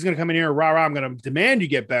better. He's going to come in here and rah, I'm going to demand you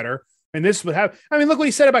get better. And this would have, look what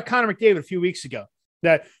he said about Connor McDavid a few weeks ago,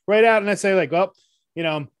 that right out. And I say like, well,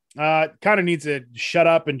 Connor needs to shut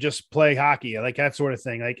up and just play hockey, like that sort of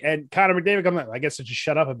thing. Like, and Connor McDavid comes, I guess, to just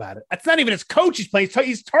shut up about it. That's not even his coach he's playing.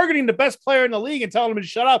 He's targeting the best player in the league and telling him to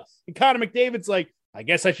shut up. And Connor McDavid's like, I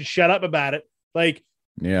guess I should shut up about it. Like,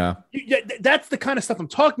 yeah, that's the kind of stuff I'm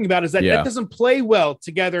talking about. Is that doesn't play well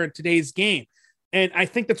together in today's game, and I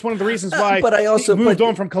think that's one of the reasons why. But I also moved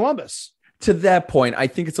on from Columbus. To that point, I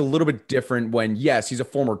think it's a little bit different when, yes, he's a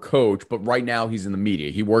former coach, but right now he's in the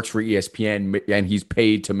media. He works for ESPN and he's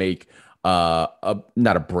paid to make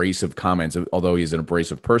not abrasive comments, although he's an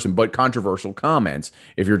abrasive person, but controversial comments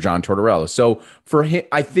if you're John Tortorella. So for him,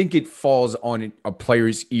 I think it falls on a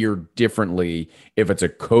player's ear differently if it's a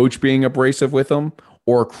coach being abrasive with him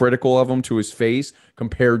or critical of him to his face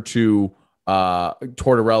compared to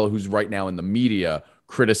Tortorella, who's right now in the media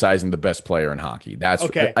criticizing the best player in hockey. That's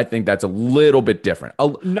okay. I think that's a little bit different.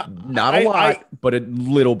 Not a lot, but a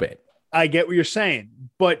little bit. I get what you're saying,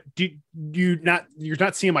 but you're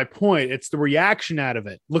not seeing my point. It's the reaction out of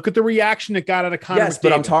it. Look at the reaction that got out of Connor. Yes,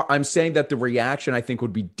 McDavid. But I'm saying that the reaction I think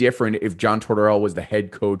would be different if John Tortorella was the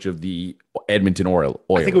head coach of the Edmonton Oilers.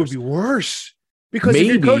 I think it would be worse because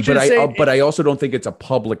maybe, but I also don't think it's a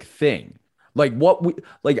public thing. Like what we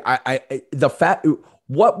like, the fact.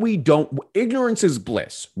 What we don't, ignorance is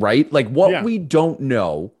bliss, right? Like what we don't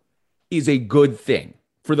know is a good thing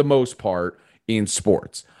for the most part in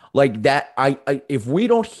sports. Like that, if we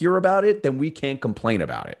don't hear about it, then we can't complain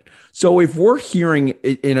about it. So if we're hearing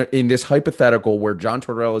in this hypothetical where John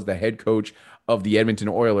Tortorella is the head coach of the Edmonton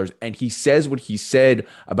Oilers and he says what he said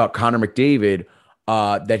about Connor McDavid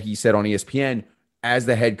that he said on ESPN as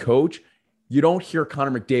the head coach, you don't hear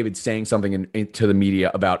Connor McDavid saying something to the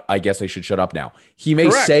media about, I guess I should shut up now. He may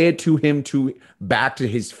say it to him back to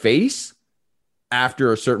his face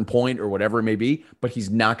after a certain point or whatever it may be, but he's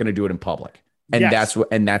not going to do it in public. And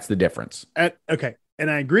that's the difference. Okay.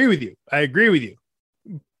 And I agree with you.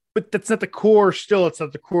 But that's not the core still. It's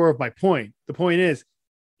not the core of my point. The point is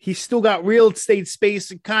he's still got real estate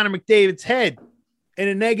space in Connor McDavid's head in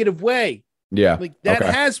a negative way. Yeah. Like that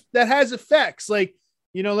has effects. Like,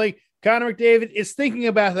 Connor McDavid is thinking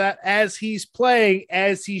about that as he's playing,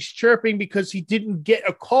 as he's chirping because he didn't get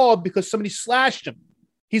a call because somebody slashed him.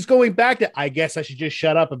 He's going back to, I guess I should just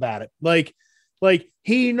shut up about it. Like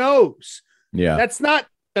he knows. Yeah. That's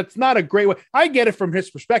not a great way. I get it from his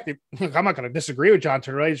perspective. I'm not going to disagree with John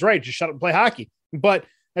Tortorella. He's right. Just shut up and play hockey. But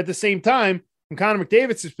at the same time, from Connor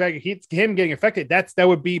McDavid's perspective, him getting affected, that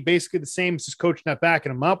would be basically the same as his coach not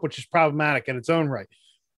backing him up, which is problematic in its own right.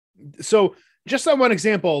 So just on one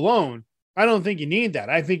example alone, I don't think you need that.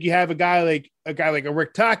 I think you have a guy like a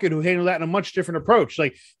Rick Tocchet who handled that in a much different approach.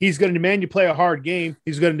 Like, he's going to demand you play a hard game.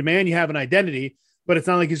 He's going to demand you have an identity, but it's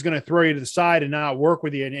not like he's going to throw you to the side and not work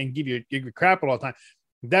with you and give you crap all the time.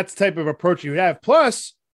 That's the type of approach you have.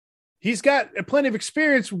 Plus, he's got plenty of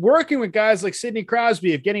experience working with guys like Sidney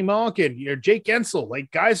Crosby, Evgeny Malkin, or Jake Gensel,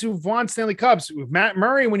 like guys who've won Stanley Cups. With Matt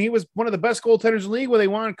Murray, when he was one of the best goaltenders in the league, where they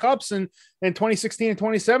won cups in 2016 and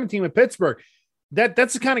 2017 with Pittsburgh.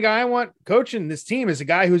 That's the kind of guy I want coaching this team, is a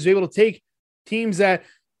guy who's able to take teams that,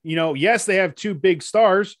 yes, they have two big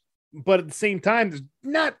stars, but at the same time,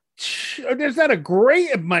 there's not a great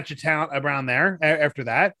bunch of talent around there after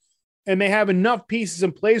that. And they have enough pieces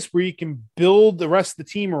in place where you can build the rest of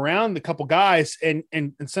the team around the couple guys and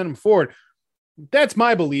send them forward. That's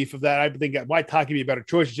my belief of that. I think why Tocchet be a better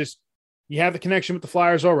choice is just, you have the connection with the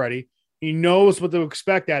Flyers already. He knows what to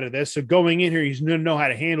expect out of this. So going in here, he's going to know how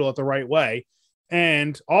to handle it the right way.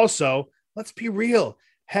 And also, let's be real,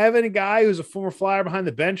 having a guy who's a former Flyer behind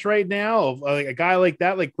the bench right now, like a guy like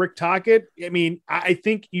that, like Rick Tocchet. I mean, I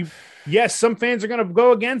think yes, some fans are going to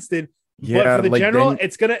go against it. Yeah, but for the general,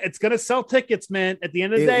 it's gonna sell tickets, man. At the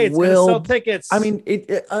end of the day, it's gonna sell tickets. I mean,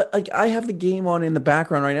 I have the game on in the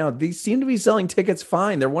background right now. These seem to be selling tickets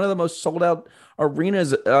fine. They're one of the most sold out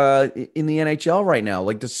arenas in the NHL right now.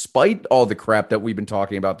 Like, despite all the crap that we've been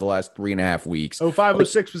talking about the last 3.5 weeks.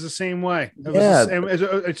 05-06 was the same way. I'm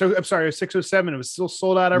sorry, 06-07. It was still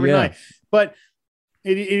sold out every night. But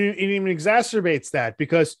it even exacerbates that,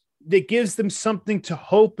 because it gives them something to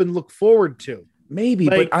hope and look forward to. Maybe,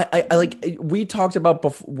 but I like, we talked about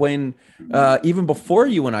when even before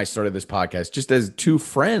you and I started this podcast, just as two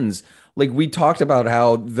friends, like, we talked about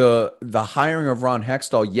how the hiring of Ron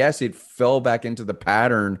Hextall, yes, it fell back into the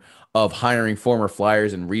pattern of hiring former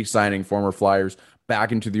Flyers and re-signing former Flyers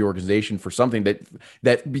back into the organization for something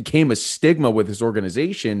that became a stigma with his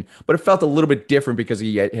organization, but it felt a little bit different because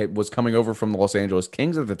he was coming over from the Los Angeles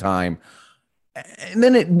Kings at the time. And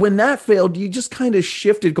then when that failed, you just kind of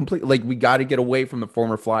shifted completely. Like, we got to get away from the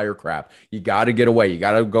former Flyer crap. You got to get away. You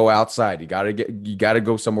got to go outside. You got to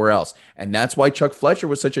go somewhere else. And that's why Chuck Fletcher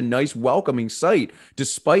was such a nice, welcoming sight,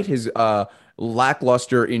 despite his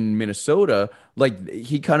lackluster in Minnesota. Like,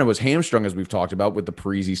 he kind of was hamstrung, as we've talked about, with the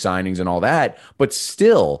Parise signings and all that. But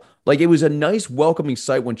still, like, it was a nice, welcoming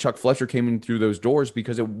sight when Chuck Fletcher came in through those doors,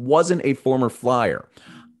 because it wasn't a former Flyer.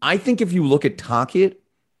 I think if you look at Tocchet,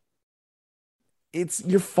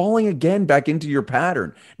 you're falling again back into your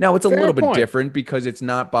pattern. Now, it's a little bit different because it's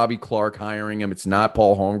not Bobby Clark hiring him. It's not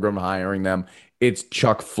Paul Holmgren hiring them. It's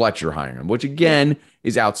Chuck Fletcher hiring them, which again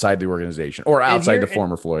is outside the organization, or outside the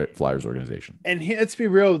former Flyers organization. And let's be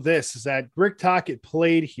real with this, is that Rick Tocchet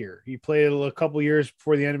played here. He played a couple of years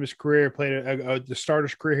before the end of his career, played the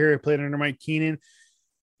starter's career here. He played under Mike Keenan.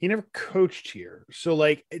 He never coached here. So,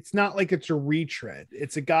 like, it's not like it's a retread.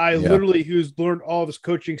 It's a guy literally who's learned all of his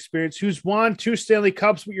coaching experience, who's won 2 Stanley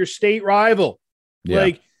Cups with your state rival. Yeah.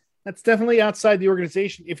 Like, that's definitely outside the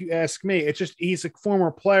organization, if you ask me. It's just, he's a former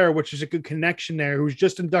player, which is a good connection there, who's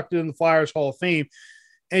just inducted in the Flyers Hall of Fame.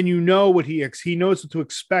 And you know what he knows what to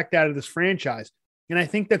expect out of this franchise. And I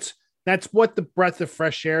think that's what the breath of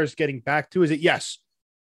fresh air is getting back to, is that, yes,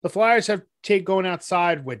 the Flyers have going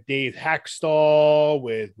outside with Dave Hextall,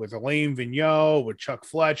 with Alain Vigneault, with Chuck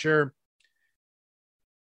Fletcher,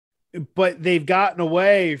 but they've gotten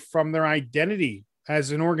away from their identity as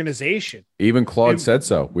an organization. Even Claude said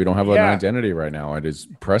so. We don't have an identity right now at his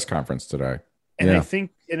press conference today. And I think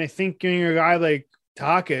getting a guy like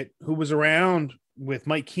Tocchet, who was around with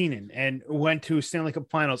Mike Keenan and went to Stanley Cup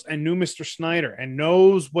Finals and knew Mr. Snyder and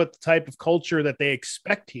knows what the type of culture that they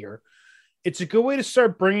expect here, it's a good way to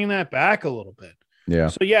start bringing that back a little bit. Yeah.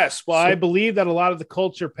 So, yes, I believe that a lot of the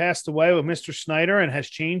culture passed away with Mr. Snyder and has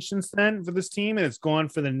changed since then for this team, and it's gone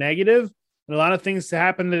for the negative. And a lot of things to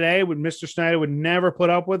happen today with Mr. Snyder would never put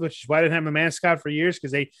up with, which is why I didn't have a mascot for years,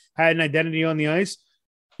 because they had an identity on the ice.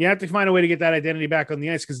 You have to find a way to get that identity back on the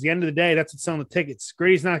ice, because at the end of the day, that's what's selling the tickets.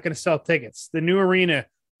 Grady's not going to sell tickets. The new arena,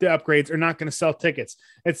 the upgrades are not going to sell tickets.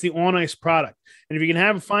 It's the on-ice product. And if you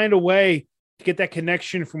can find a way get that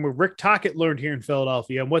connection from what Rick Tocchet learned here in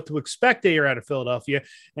Philadelphia and what to expect a year out of Philadelphia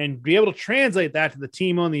and be able to translate that to the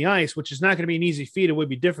team on the ice, which is not going to be an easy feat. It would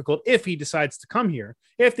be difficult if he decides to come here,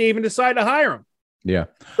 if they even decide to hire him. Yeah.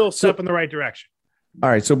 Still a step in the right direction. All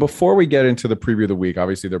right. So before we get into the preview of the week,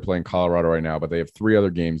 obviously they're playing Colorado right now, but they have 3 other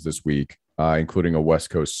games this week, including a West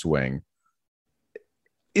Coast swing.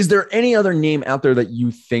 Is there any other name out there that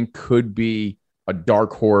you think could be a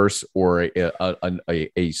dark horse or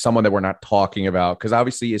a someone that we're not talking about? Because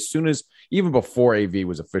obviously, as soon as even before AV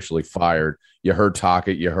was officially fired, you heard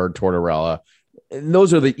Tocchet, you heard Tortorella, and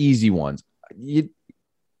those are the easy ones.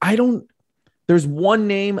 There's one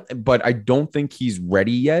name, but I don't think he's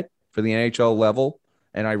ready yet for the NHL level.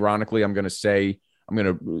 And ironically, I'm going to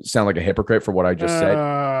sound like a hypocrite for what I just said.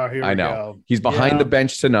 I know go. He's behind the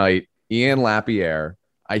bench tonight. Ian Lapierre.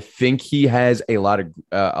 I think he has a lot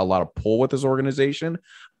of pull with this organization.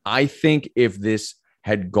 I think if this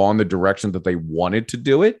had gone the direction that they wanted to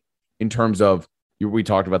do it, in terms of, we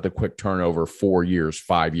talked about the quick turnover, 4 years,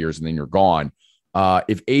 5 years, and then you're gone.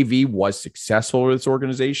 If AV was successful with this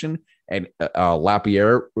organization and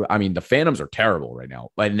Lapierre, I mean, the Phantoms are terrible right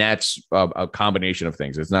now. And that's a combination of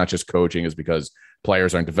things. It's not just coaching. It's because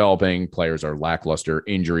players aren't developing, players are lackluster,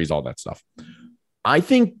 injuries, all that stuff. I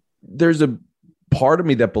think there's a part of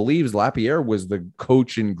me that believes Lapierre was the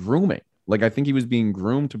coach in grooming. Like, I think he was being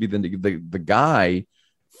groomed to be the guy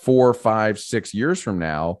 4, 5, 6 years from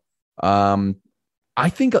now. I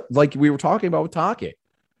think, like we were talking about with Tocchet,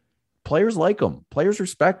 players like him, players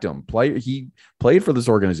respect him. He played for this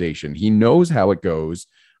organization. He knows how it goes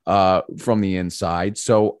from the inside.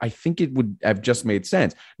 So I think it would have just made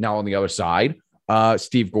sense. Now, on the other side,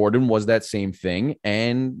 Steve Gordon was that same thing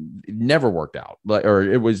and it never worked out. Or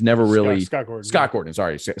it was never really Scott Gordon. Scott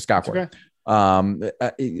Gordon.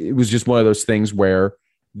 It was just one of those things where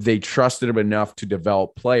they trusted him enough to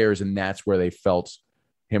develop players, and that's where they felt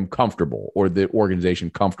him comfortable, or the organization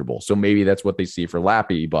comfortable. So maybe that's what they see for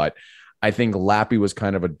Lappy, but I think Lappy was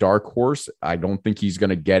kind of a dark horse. I don't think he's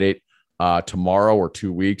going to get it tomorrow or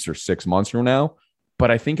 2 weeks or 6 months from now. But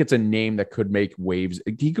I think it's a name that could make waves.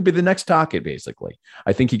 He could be the next Tocchet, basically.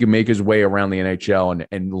 I think he could make his way around the NHL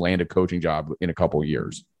and land a coaching job in a couple of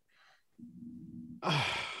years.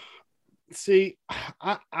 See,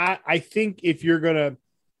 I think if you're going to,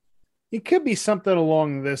 it could be something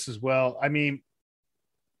along this as well. I mean,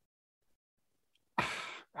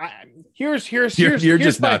 you're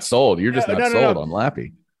just not sold. You're just not sold on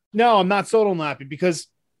Lappy. No, I'm not sold on Lappy because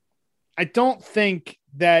I don't think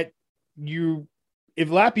that if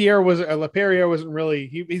Lapierre wasn't really,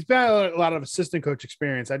 he's got a lot of assistant coach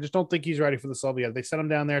experience. I just don't think he's ready for this level yet. They sent him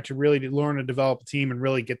down there to really learn and develop a team and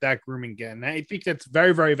really get that grooming again. And I think that's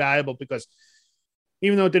very, very valuable because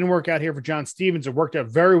even though it didn't work out here for John Stevens, it worked out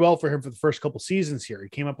very well for him for the first couple seasons here. He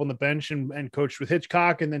came up on the bench and coached with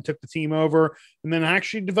Hitchcock and then took the team over and then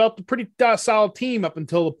actually developed a pretty solid team up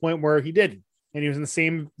until the point where he didn't. And he was in the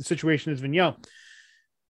same situation as Vigneault.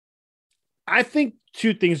 I think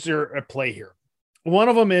 2 things are at play here. One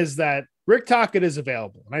of them is that Rick Tocchet is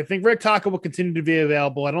available, and I think Rick Tocchet will continue to be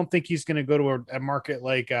available. I don't think he's going to go to a market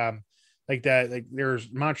like that. Like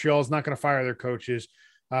Montreal's not going to fire their coaches.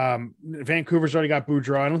 Vancouver's already got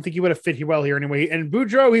Boudreau. I don't think he would have fit well here anyway. And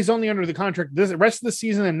Boudreau, he's only under the contract the rest of the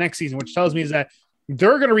season and next season, which tells me is that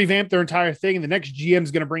they're going to revamp their entire thing, and the next GM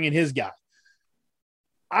is going to bring in his guy.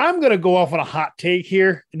 I'm going to go off on a hot take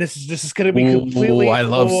here, and this is going to be completely. I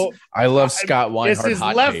love Scott Weinhardt. This is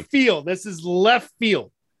left field. This is left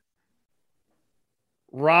field.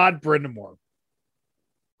 Rod Brind'Amour.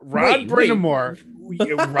 Rod Brind'Amour.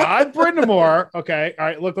 Okay. All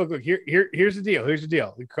right. Look. Here's the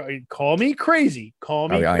deal. Call me crazy.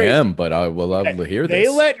 Crazy. I am, but I will love to hear this. They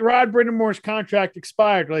let Rod Brind'Amour's contract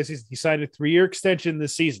expire last season. He signed a 3-year extension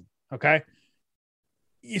this season. Okay.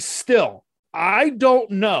 Still, I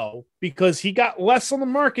don't know because he got less on the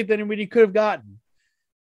market than what he could have gotten.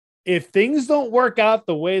 If things don't work out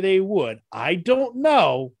the way they would, I don't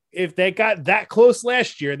know if they got that close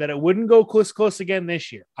last year that it wouldn't go close again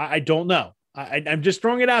this year. I don't know. I'm just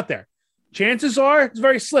throwing it out there. Chances are it's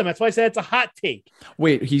very slim. That's why I said it's a hot take.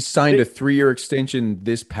 Wait, he signed a 3-year extension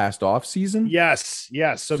this past off season? Yes.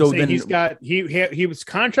 So then he's got he was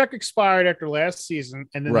contract expired after last season,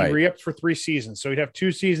 and then he re-upped for 3 seasons. So he'd have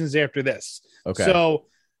 2 seasons after this. Okay. So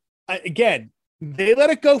again, they let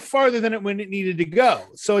it go farther than it when it needed to go.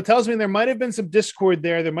 So it tells me there might have been some discord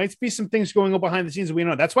there. There might be some things going on behind the scenes that we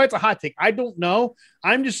know. That's why it's a hot take. I don't know.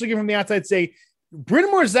 I'm just looking from the outside, say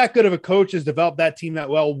Brind'Amour is that good of a coach, has developed that team that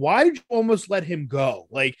well. Why did you almost let him go?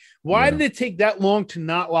 Like, why did it take that long to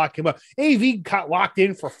not lock him up? AV got locked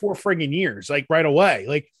in for 4 friggin' years, like right away.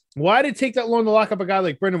 Like, why did it take that long to lock up a guy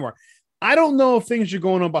like Brind'Amour? I don't know if things are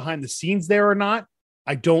going on behind the scenes there or not.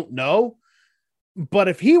 I don't know. But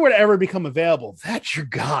if he were to ever become available, that's your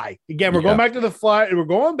guy. Again, we're going back to the Flyer. We're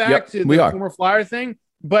going back to the former Flyer thing.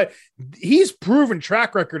 But he's proven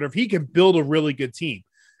track record of he can build a really good team.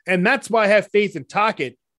 And that's why I have faith in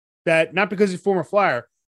Tocchet, that not because he's a former Flyer,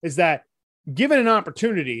 is that given an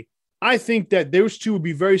opportunity, I think that those two would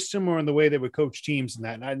be very similar in the way they would coach teams in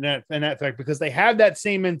that fact, because they have that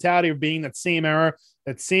same mentality of being that same era,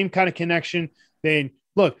 that same kind of connection. Then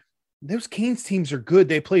look, those Canes teams are good.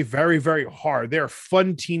 They play very, very hard. They're a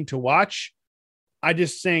fun team to watch. I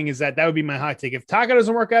just saying is that would be my hot take. If Tocchet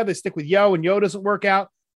doesn't work out, they stick with Yo, and Yo doesn't work out.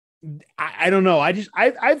 I don't know.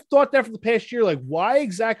 I've thought that for the past year. Like, why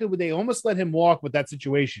exactly would they almost let him walk with that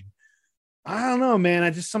situation? I don't know, man. I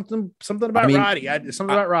just something about Roddy.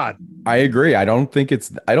 Something about Rod. I agree. I don't think it's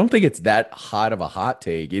that hot of a hot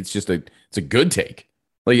take. It's just it's a good take.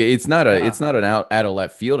 Like it's not an out of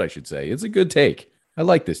left field, I should say. It's a good take. I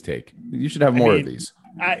like this take. You should have more of these.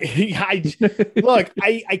 Look,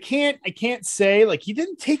 I can't say, like, he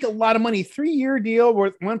didn't take a lot of money. 3-year deal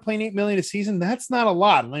worth $1.8 million a season. That's not a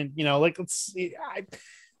lot. Like, let's see,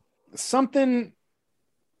 something.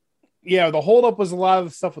 Yeah, the holdup was a lot of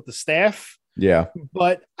the stuff with the staff. Yeah,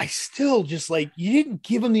 but I still just like, you didn't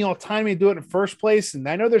give him the autonomy to do it in the first place. And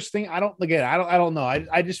I know there's thing I don't know.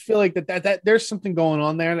 I just feel like that there's something going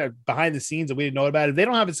on there that behind the scenes that we didn't know about. If they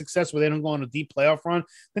don't have a success where they don't go on a deep playoff run, I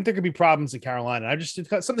think there could be problems in Carolina. I just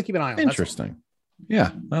something to keep an eye on. Interesting.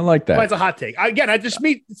 Yeah, I like that. That's why it's a hot take. Again, it's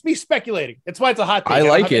me speculating. That's why it's a hot take. I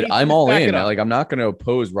like it. I'm all in. I'm not going to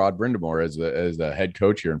oppose Rod Brindamore as the head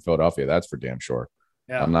coach here in Philadelphia. That's for damn sure.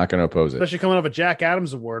 Yeah. I'm not going to oppose it. Especially coming off a Jack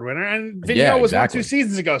Adams Award winner. And Vigneault was 2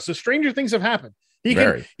 seasons ago. So stranger things have happened. He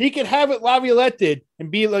could have what Laviolette did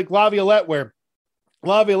and be like Laviolette, where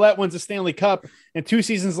Laviolette wins a Stanley Cup and 2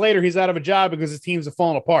 seasons later he's out of a job because his teams have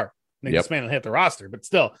fallen apart. They just man hit the roster, but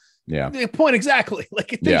still. Yeah. The point exactly.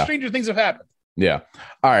 Like stranger things have happened. Yeah.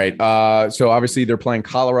 All right. So obviously they're playing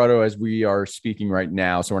Colorado as we are speaking right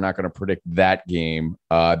now. So we're not going to predict that game.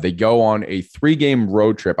 They go on a 3-game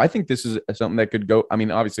road trip. I think this is something that could go. I mean,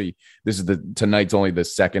 obviously this is tonight's only the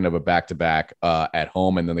second of a back-to-back at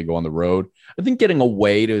home, and then they go on the road. I think getting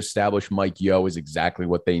away to establish Mike Yeo is exactly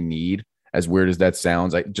what they need. As weird as that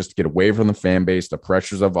sounds, just to get away from the fan base, the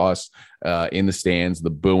pressures of us in the stands, the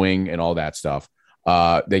booing and all that stuff.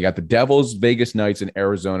 They got the Devils, Vegas Knights, and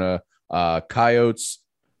Arizona Coyotes.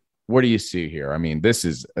 What do you see here? I mean,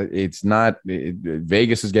 Vegas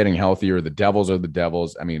is getting healthier. The Devils are the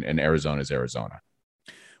Devils. I mean, and Arizona is Arizona.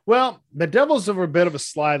 Well, the Devils have a bit of a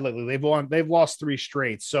slide lately. They've lost 3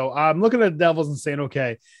 straight. So I'm looking at the Devils and saying,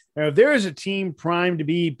 okay, now if there is a team primed to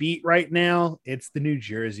be beat right now, it's the New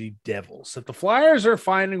Jersey Devils. If the Flyers are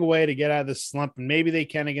finding a way to get out of this slump, and maybe they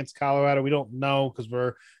can against Colorado, we don't know because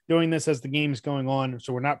we're doing this as the game is going on.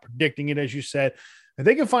 So we're not predicting it, as you said. If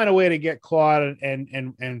they can find a way to get clawed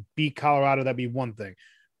and beat Colorado, that'd be one thing.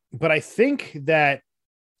 But I think that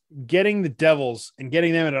getting the Devils and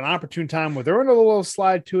getting them at an opportune time where they're in a little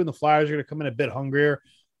slide too, and the Flyers are going to come in a bit hungrier,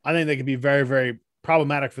 I think they could be very, very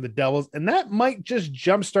problematic for the Devils. And that might just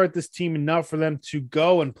jumpstart this team enough for them to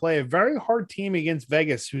go and play a very hard team against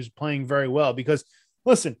Vegas, who's playing very well. Because,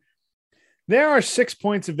 listen, there are 6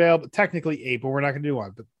 points available, technically 8, but we're not going to do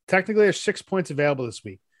one. But technically there's 6 points available this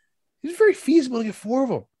week. It's very feasible to get 4 of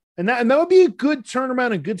them. And that would be a good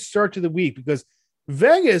turnaround, a good start to the week, because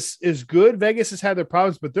Vegas is good. Vegas has had their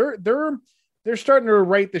problems, but they're starting to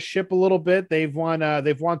right the ship a little bit. They've won 2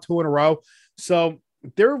 in a row. So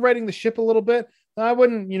they're righting the ship a little bit. I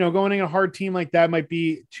wouldn't, going in a hard team like that might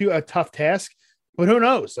be a tough task, but who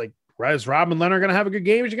knows? Like, is Rob and Leonard going to have a good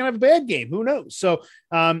game? Or is he going to have a bad game? Who knows? So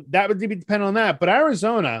that would depend on that. But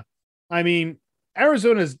Arizona, I mean,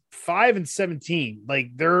 Arizona's 5-17.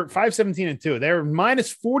 Like, they're 5-17-2. They're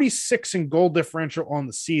minus 46 in goal differential on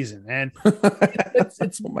the season. And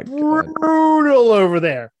it's brutal over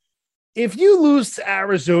there. If you lose to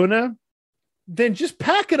Arizona, then just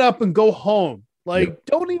pack it up and go home. Like,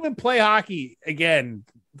 don't even play hockey again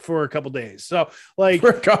for a couple days. So, like, for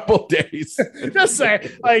a couple days, just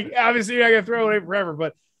say, like, obviously you're not gonna throw it away forever,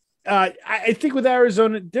 but I think with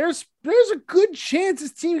Arizona, there's a good chance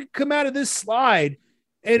this team could come out of this slide,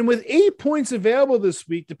 and with 8 points available this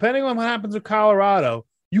week, depending on what happens with Colorado,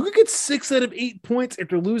 you could get 6 out of 8 points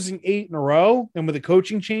after losing 8 in a row, and with a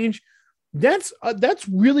coaching change, that's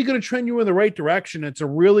really going to trend you in the right direction. It's a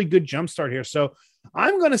really good jumpstart here. So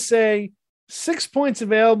I'm going to say 6 points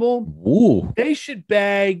available. Ooh. They should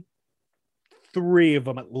bag 3 of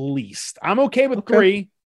them at least. I'm okay with 3,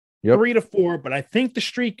 3 to 4, but I think the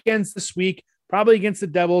streak ends this week, probably against the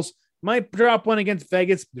Devils. Might drop one against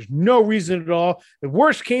Vegas. There's no reason at all. The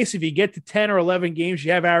worst case, if you get to 10 or 11 games,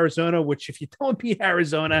 you have Arizona, which if you don't beat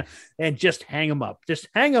Arizona, and just hang them up. Just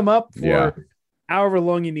hang them up for however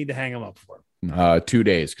long you need to hang them up for. 2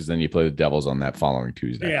 days, because then you play the Devils on that following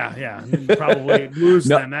Tuesday. Yeah. Probably lose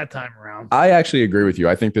them that time around. I actually agree with you.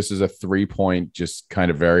 I think this is a 3-point, just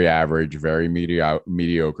kind of very average, very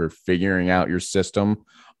mediocre, figuring out your system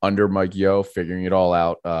under Mike Yeo, figuring it all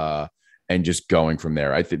out, and just going from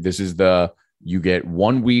there. I think this is you get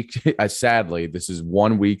 1 week. Sadly, this is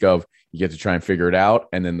 1 week of you get to try and figure it out.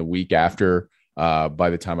 And then the week after, by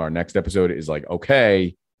the time our next episode is like,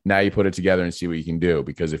 okay, now you put it together and see what you can do.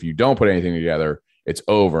 Because if you don't put anything together, it's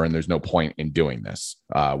over. And there's no point in doing this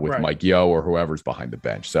with Mike Yeo or whoever's behind the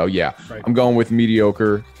bench. So I'm going with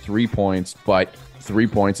mediocre, 3 points, but 3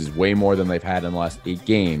 points is way more than they've had in the last 8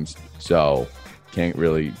 games. So can't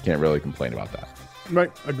really complain about that.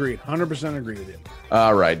 Right. Agreed. 100% agree with you.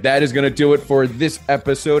 All right. That is going to do it for this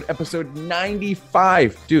episode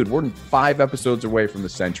 95. Dude, we're 5 episodes away from the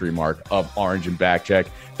century mark of Orange and Backcheck.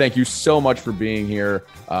 Thank you so much for being here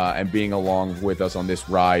and being along with us on this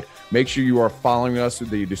ride. Make sure you are following us.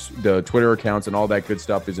 The Twitter accounts and all that good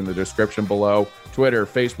stuff is in the description below. Twitter,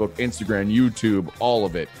 Facebook, Instagram, YouTube, all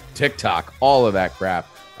of it. TikTok, all of that crap.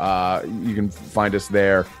 You can find us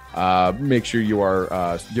there. Make sure you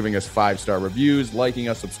are giving us 5-star reviews, liking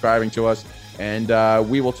us, subscribing to us, and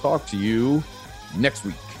we will talk to you next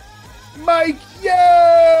week. Mike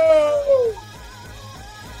Yeo!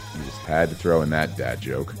 You just had to throw in that dad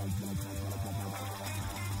joke.